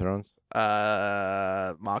from Game of Thrones?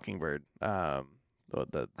 Mockingbird. Oh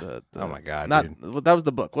my god! Dude. That was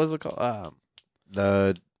the book. What was it called?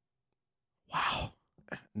 Wow,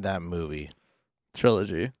 that movie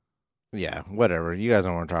trilogy. Yeah, whatever. You guys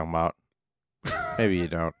know what I'm talking about. Maybe you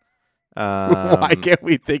don't. Why can't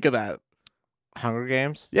we think of that? Hunger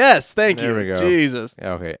Games? Yes, thank you. There we go. Jesus.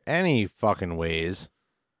 Okay. Any fucking ways.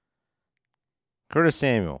 Curtis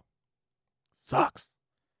Samuel. Sucks.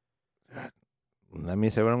 Let me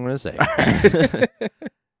say what I'm going to say.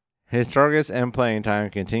 His targets and playing time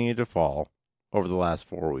continue to fall over the last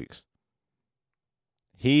 4 weeks.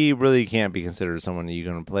 He really can't be considered someone that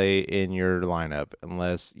you're going to play in your lineup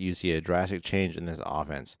unless you see a drastic change in this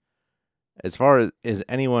offense. As far as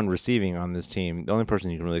anyone receiving on this team, the only person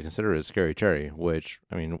you can really consider is Scary Terry, which,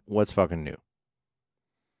 what's fucking new?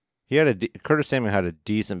 Curtis Samuel had a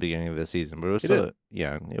decent beginning of the season, but it was it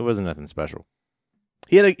wasn't nothing special.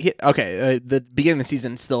 The beginning of the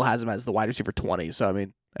season still has him as the wide receiver 20, so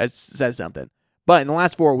that says something. But in the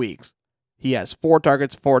last 4 weeks, he has 4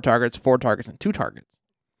 targets, 4 targets, 4 targets, and 2 targets.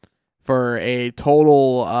 for a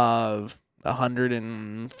total of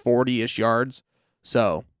 140-ish yards.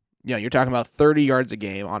 So, you're talking about 30 yards a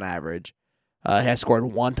game on average. He has scored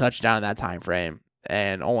 1 touchdown in that time frame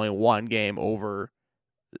and only 1 game over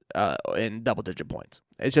in double-digit points.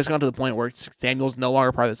 It's just gone to the point where Samuel's no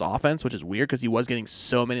longer part of this offense, which is weird because he was getting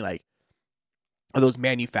so many of those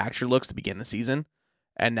manufactured looks to begin the season,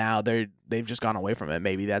 and now they've just gone away from it.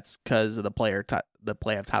 Maybe that's because of the play of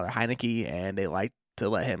Tyler Heineke, and they like to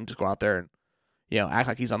let him just go out there and act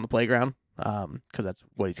like he's on the playground because that's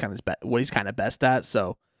what he's kind of best at.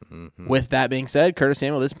 So, with that being said, Curtis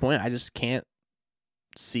Samuel at this point, I just can't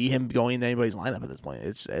see him going into anybody's lineup at this point.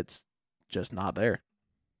 It's just not there.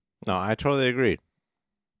 No, I totally agree.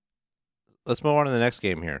 Let's move on to the next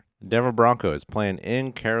game here. Denver Broncos playing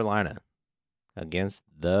in Carolina against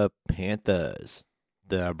the Panthers.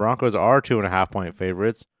 The Broncos are 2.5-point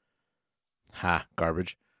favorites.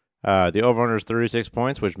 Garbage. The over-under is 36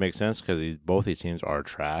 points, which makes sense because both these teams are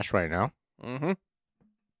trash right now. Mm-hmm.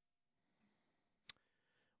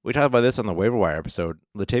 We talked about this on the waiver wire episode.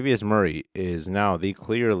 Latavius Murray is now the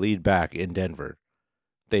clear lead back in Denver.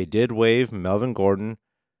 They did waive Melvin Gordon.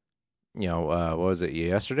 What was it,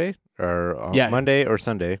 yesterday? Or Monday or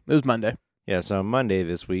Sunday? It was Monday. Yeah, so Monday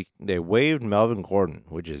this week, they waived Melvin Gordon,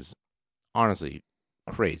 which is honestly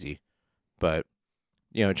crazy. But,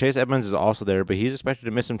 Chase Edmonds is also there, but he's expected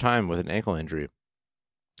to miss some time with an ankle injury.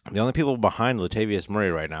 The only people behind Latavius Murray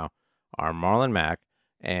right now are Marlon Mack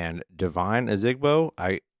and Devine Ezigbo.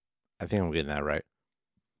 I think I'm getting that right.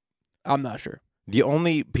 I'm not sure. The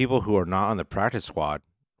only people who are not on the practice squad,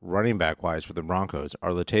 running back-wise for the Broncos, are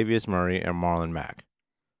Latavius Murray and Marlon Mack.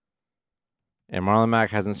 And Marlon Mack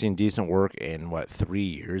hasn't seen decent work in, 3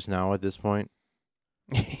 years now at this point?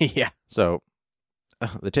 Yeah. So,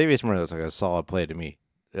 Latavius Murray looks like a solid play to me.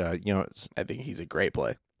 I think he's a great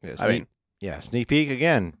play. Yeah, sneak peek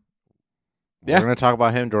again. Yeah. We're going to talk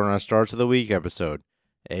about him during our Starts of the Week episode,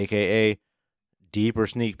 a.k.a. deeper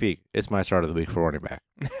sneak peek. It's my start of the week for running back.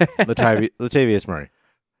 Latavius Murray.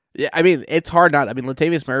 Yeah, it's hard not.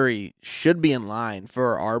 Latavius Murray should be in line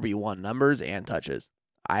for RB1 numbers and touches.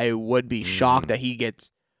 I would be shocked that he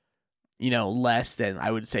gets, less than,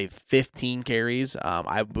 I would say, 15 carries.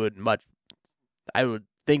 I would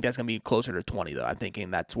think that's going to be closer to 20, though. I'm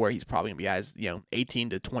thinking that's where he's probably going to be as,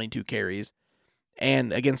 18 to 22 carries.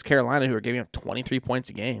 And against Carolina, who are giving up 23 points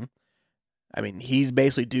a game, he's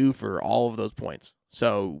basically due for all of those points.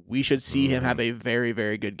 So we should see him have a very,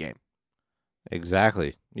 very good game.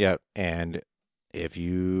 Exactly. Yeah. And if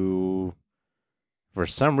for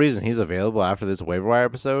some reason he's available after this waiver wire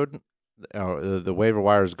episode, the waiver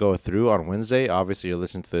wires go through on Wednesday. Obviously, you're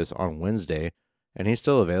listening to this on Wednesday, and he's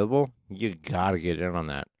still available. You got to get in on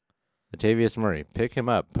that. Latavius Murray, pick him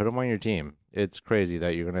up. Put him on your team. It's crazy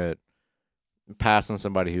that you're going to pass on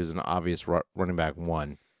somebody who's an obvious running back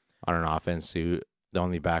one on an offense who the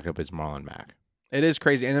only backup is Marlon Mack. It is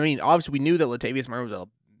crazy. And, obviously, we knew that Latavius Murray was a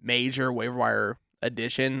major waiver wire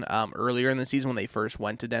addition earlier in the season when they first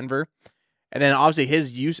went to Denver. And then, obviously,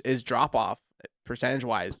 his drop-off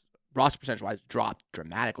roster percentage-wise, dropped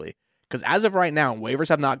dramatically. Because as of right now, waivers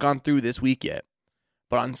have not gone through this week yet.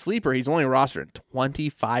 But on Sleeper, he's only rostered in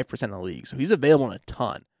 25% of the league. So he's available in a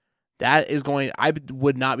ton. I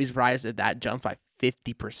would not be surprised if that jumps by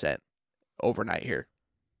 50% overnight here.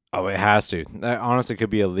 Oh, it has to. That honestly could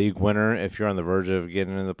be a league winner if you're on the verge of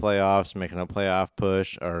getting into the playoffs, making a playoff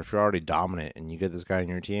push, or if you're already dominant and you get this guy in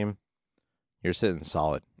your team, you're sitting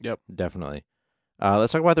solid. Yep. Definitely.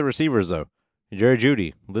 Let's talk about the receivers, though. Jerry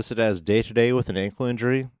Jeudy, listed as day-to-day with an ankle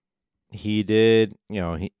injury. He did,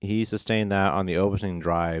 he sustained that on the opening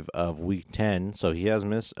drive of Week 10, so he has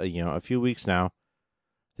missed, a few weeks now.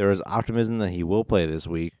 There is optimism that he will play this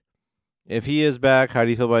week. If he is back, how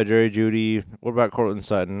do you feel about Jerry Jeudy? What about Courtland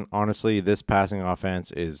Sutton? Honestly, this passing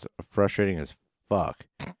offense is frustrating as fuck.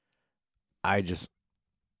 If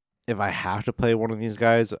I have to play one of these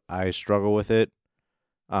guys, I struggle with it.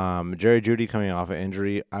 Jerry Jeudy coming off an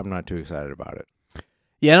injury, I'm not too excited about it.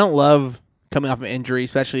 Yeah, I don't love coming off an injury,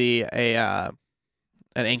 especially an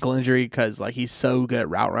ankle injury, because he's so good at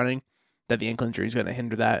route running that the ankle injury is going to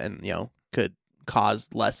hinder that and could cause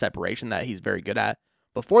less separation that he's very good at.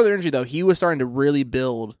 Before the injury, though, he was starting to really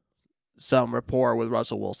build some rapport with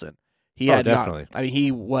Russell Wilson. He had definitely.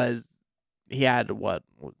 He had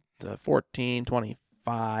 14,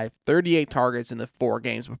 25, 38 targets in the 4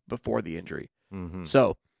 games before the injury. Mm-hmm.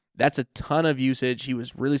 So that's a ton of usage. He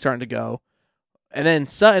was really starting to go. And then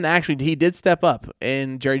Sutton, actually, he did step up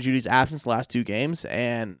in Jerry Jeudy's absence the last 2 games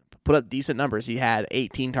and put up decent numbers. He had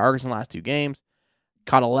 18 targets in the last 2 games,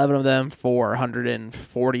 caught 11 of them for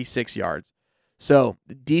 146 yards. So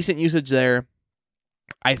decent usage there.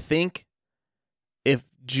 I think if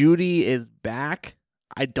Judy is back,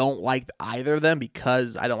 I don't like either of them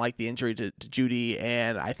because I don't like the injury to Judy,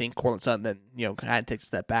 and I think Cortland Sutton then kind of takes a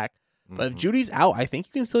step back. But if Judy's out, I think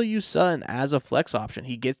you can still use Sutton as a flex option.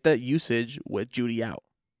 He gets that usage with Judy out.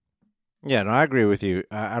 Yeah, no, I agree with you.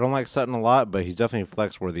 I don't like Sutton a lot, but he's definitely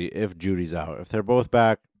flex worthy if Judy's out. If they're both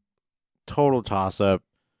back, total toss up.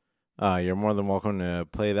 You're more than welcome to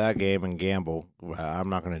play that game and gamble. I'm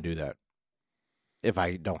not going to do that if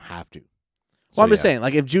I don't have to. Well, I'm just saying,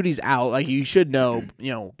 like, if Judy's out, like, you should know,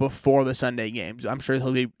 before the Sunday games. I'm sure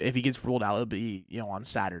he'll be, if he gets ruled out, it'll be, on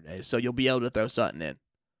Saturday. So you'll be able to throw Sutton in.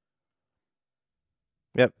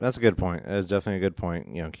 Yep, that's a good point. That's definitely a good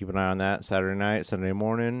point. Keep an eye on that Saturday night, Sunday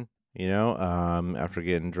morning, after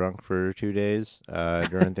getting drunk for 2 days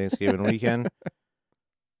during Thanksgiving weekend.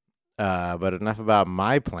 But enough about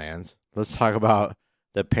my plans. Let's talk about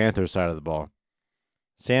the Panthers side of the ball.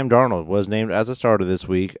 Sam Darnold was named as a starter this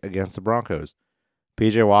week against the Broncos.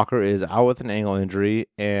 P.J. Walker is out with an ankle injury,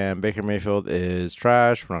 and Baker Mayfield is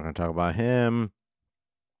trash. We're not going to talk about him.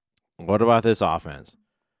 What about this offense?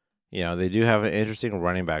 They do have an interesting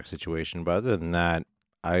running back situation, but other than that,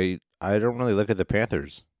 I don't really look at the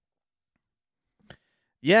Panthers.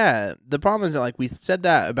 Yeah, the problem is that, like, we said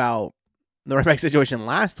that about the running back situation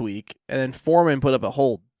last week, and then Foreman put up a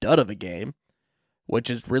whole dud of a game, which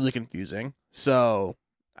is really confusing. So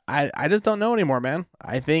I just don't know anymore, man.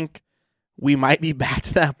 I think we might be back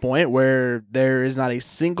to that point where there is not a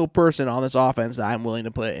single person on this offense that I'm willing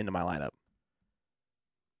to put into my lineup.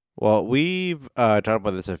 Well, we've talked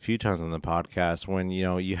about this a few times on the podcast when,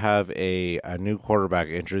 you have a new quarterback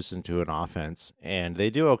introduced into an offense, and they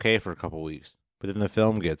do okay for a couple weeks, but then the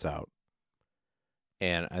film gets out.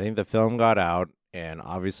 And I think the film got out, and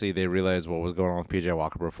obviously they realized what was going on with P.J.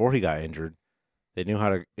 Walker before he got injured. They knew how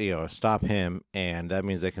to stop him, and that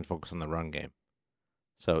means they can focus on the run game.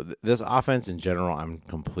 So this offense in general, I'm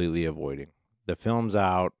completely avoiding. The film's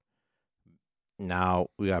out. Now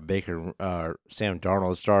we got Sam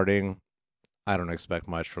Darnold starting. I don't expect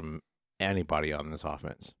much from anybody on this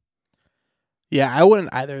offense. Yeah, I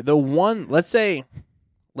wouldn't either. The one, let's say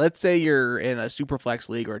you're in a super flex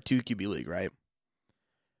league or a 2 QB league, right?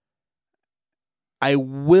 I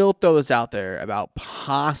will throw this out there about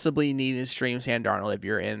possibly needing to stream Sam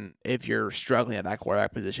Darnold if you're struggling at that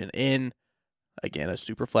quarterback position in, again, a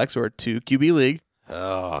super flex or a 2 QB league.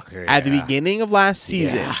 Oh, yeah. At the beginning of last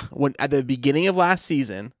season, when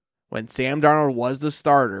Sam Darnold was the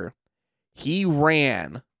starter, he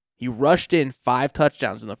rushed in 5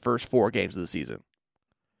 touchdowns in the first 4 games of the season.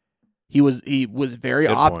 He was very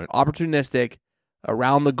opportunistic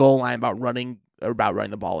around the goal line about running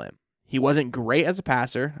the ball in. He wasn't great as a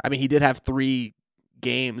passer. I mean, he did have 3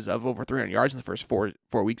 games of over 300 yards in the first 4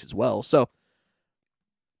 weeks as well. So,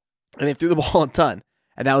 and they threw the ball a ton.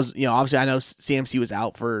 And that was, obviously I know CMC was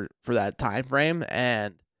out for that time frame.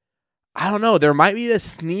 And I don't know, there might be a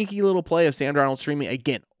sneaky little play of Sam Darnold streaming,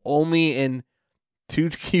 again, only in 2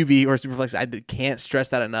 QB or Superflex. I can't stress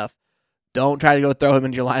that enough. Don't try to go throw him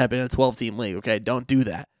into your lineup in a 12-team league, okay? Don't do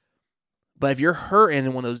that. But if you're hurting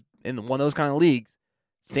in one of those kind of leagues,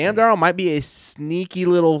 Sam Darnold might be a sneaky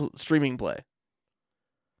little streaming play.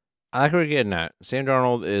 I like what you're getting at. Sam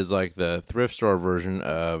Darnold is like the thrift store version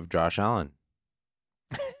of Josh Allen.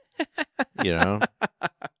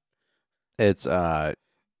 It's not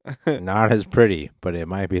as pretty, but it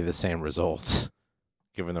might be the same results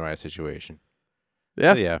given the right situation.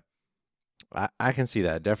 Yeah. So, yeah. I can see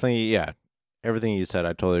that. Definitely, yeah. Everything you said, I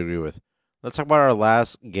totally agree with. Let's talk about our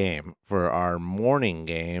last game for our morning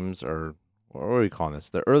games, or what are we calling this?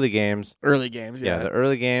 The early games. Early games, yeah. Yeah, the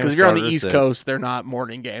early games. Because if you're on the East Coast, they're not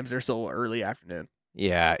morning games. They're still early afternoon.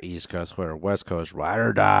 Yeah, East Coast, whatever. West Coast, ride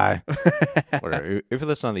or die. Whatever. If you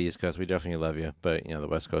listen on the East Coast, we definitely love you. But, the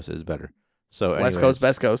West Coast is better. So, anyways, West Coast,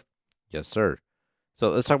 best coast. Yes, sir. So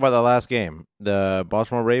let's talk about the last game. The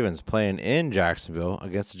Baltimore Ravens playing in Jacksonville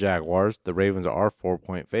against the Jaguars. The Ravens are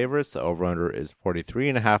 4-point favorites. The over-under is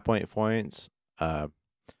 43.5 points. I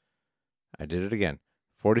did it again.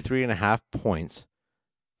 43.5 points.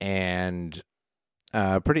 And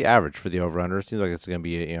pretty average for the over-under. Seems like it's going to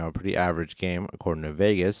be a pretty average game according to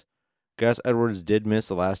Vegas. Gus Edwards did miss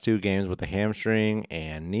the last 2 games with a hamstring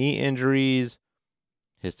and knee injuries.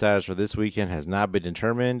 His status for this weekend has not been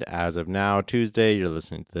determined. As of now, Tuesday, you're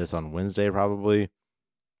listening to this on Wednesday probably.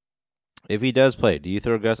 If he does play, do you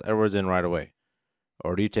throw Gus Edwards in right away?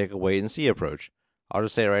 Or do you take a wait-and-see approach? I'll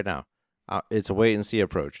just say it right now. It's a wait-and-see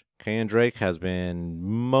approach. Kenyon Drake has been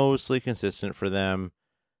mostly consistent for them,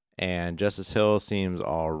 and Justice Hill seems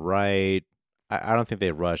all right. I don't think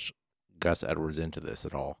they rushed Gus Edwards into this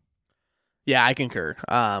at all. Yeah, I concur.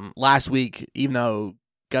 Last week, even though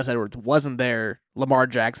Gus Edwards wasn't there, Lamar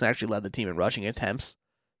Jackson actually led the team in rushing attempts.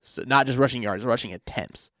 So not just rushing yards, rushing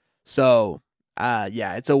attempts. So,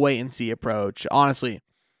 yeah, it's a wait-and-see approach. Honestly,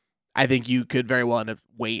 I think you could very well end up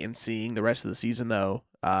wait and seeing the rest of the season, though,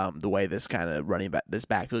 the way this kind of this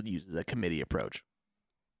backfield uses a committee approach.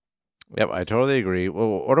 Yep, I totally agree.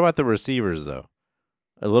 Well, what about the receivers, though?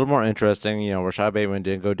 A little more interesting. Rashad Bateman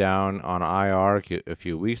did go down on IR a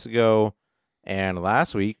few weeks ago. And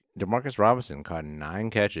last week, Demarcus Robinson caught 9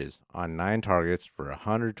 catches on 9 targets for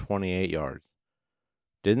 128 yards.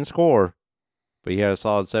 Didn't score, but he had a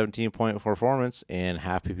solid 17-point performance in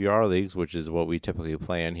half PPR leagues, which is what we typically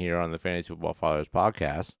play in here on the Fantasy Football Fathers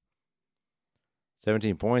podcast.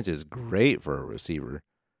 17 points is great for a receiver.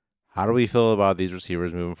 How do we feel about these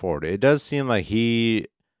receivers moving forward? It does seem like he's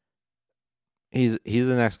the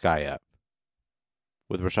next guy up.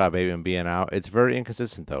 With Rashad Bateman being out, it's very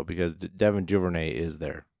inconsistent though because Devin Duvernay is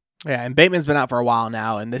there. Yeah, and Bateman's been out for a while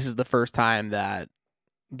now, and this is the first time that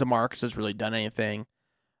DeMarcus has really done anything.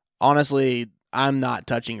 Honestly, I'm not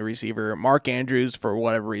touching a receiver. Mark Andrews, for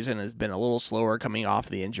whatever reason, has been a little slower coming off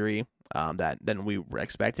the injury than we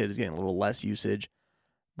expected. He's getting a little less usage.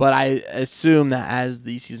 But I assume that as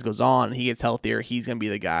the season goes on, he gets healthier, he's going to be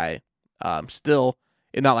the guy. Still,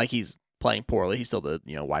 it's not like he's playing poorly. He's still the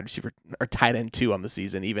wide receiver or tight end 2 on the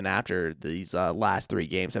season, even after these last 3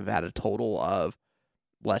 games have had a total of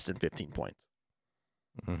less than 15 points.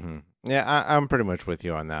 Mm-hmm. Yeah, I'm pretty much with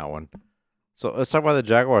you on that one. So let's talk about the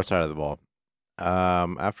Jaguar side of the ball.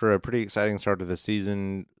 After a pretty exciting start to the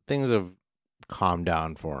season, things have calmed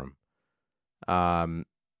down for him. How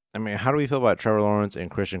do we feel about Trevor Lawrence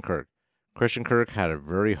and Christian Kirk? Christian Kirk had a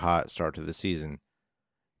very hot start to the season,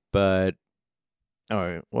 but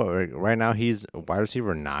right now he's wide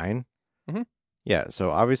receiver 9. Mm-hmm. Yeah,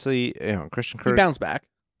 so obviously, Christian Kirk, he bounced back.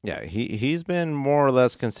 Yeah, he's been more or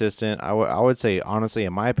less consistent. I would say, honestly,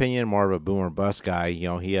 in my opinion, more of a boom or bust guy.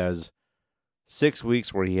 He has 6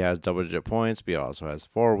 weeks where he has double-digit points, but he also has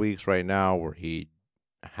 4 weeks right now where he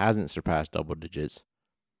hasn't surpassed double digits.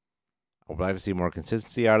 I would like to see more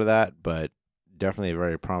consistency out of that, but definitely a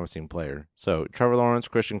very promising player. So, Trevor Lawrence,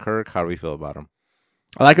 Christian Kirk, how do we feel about him?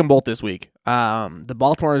 I like them both this week. The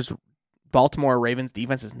Baltimore Ravens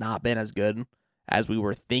defense has not been as good as we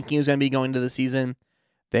were thinking it was going to be going into the season.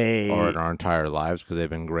 Or in our entire lives, because they've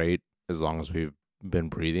been great as long as we've been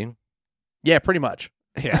breathing. Yeah, pretty much.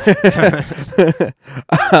 Yeah.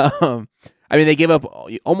 They give up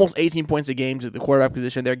almost 18 points a game to the quarterback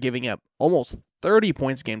position. They're giving up almost 30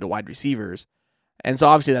 points a game to wide receivers. And so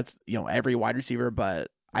obviously that's, every wide receiver, but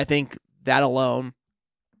I think that alone,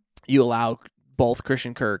 you allow both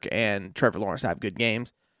Christian Kirk and Trevor Lawrence to have good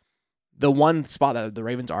games. The one spot that the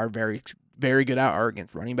Ravens are very, very good at are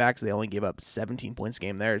against running backs. They only give up 17 points a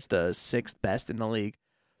game there. It's the 6th best in the league.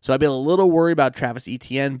 So I'd be a little worried about Travis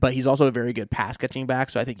Etienne, but he's also a very good pass-catching back,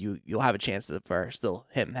 so I think you'll have a chance for still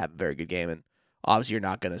him to have a very good game. And obviously you're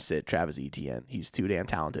not going to sit Travis Etienne. He's too damn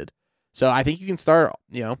talented. So I think you can start,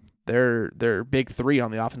 their big 3 on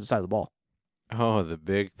the offensive side of the ball. Oh, the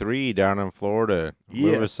big 3 down in Florida.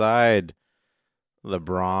 Yeah. Move aside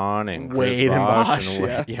LeBron and Chris Wade Bosh and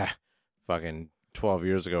Bosh, yeah. Fucking 12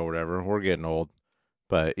 years ago or whatever. We're getting old.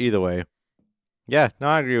 But either way, yeah, no,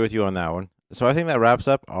 I agree with you on that one. So I think that wraps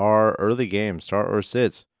up our early game, start or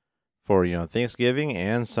sits, for Thanksgiving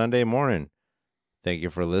and Sunday morning. Thank you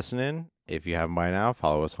for listening. If you haven't by now,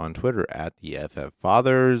 follow us on Twitter at the FF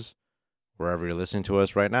Fathers. Wherever you're listening to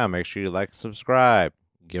us right now, make sure you like and subscribe.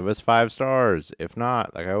 Give us 5 stars. If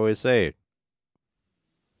not, like I always say,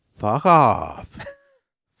 fuck off.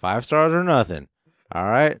 5 stars or nothing. All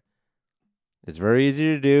right? It's very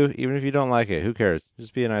easy to do, even if you don't like it. Who cares?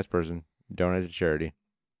 Just be a nice person. Donate to charity.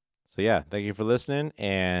 So, yeah, thank you for listening.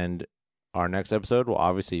 And our next episode will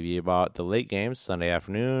obviously be about the late games, Sunday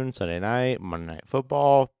afternoon, Sunday night, Monday Night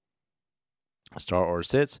Football, start or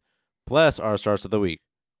sits, plus our starts of the week,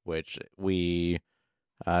 which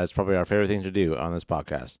is probably our favorite thing to do on this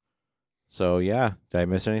podcast. So, yeah, did I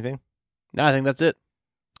miss anything? No, I think that's it.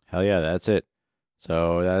 Hell yeah, that's it.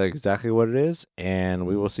 So that's exactly what it is, and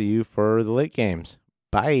we will see you for the late games.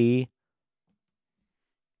 Bye.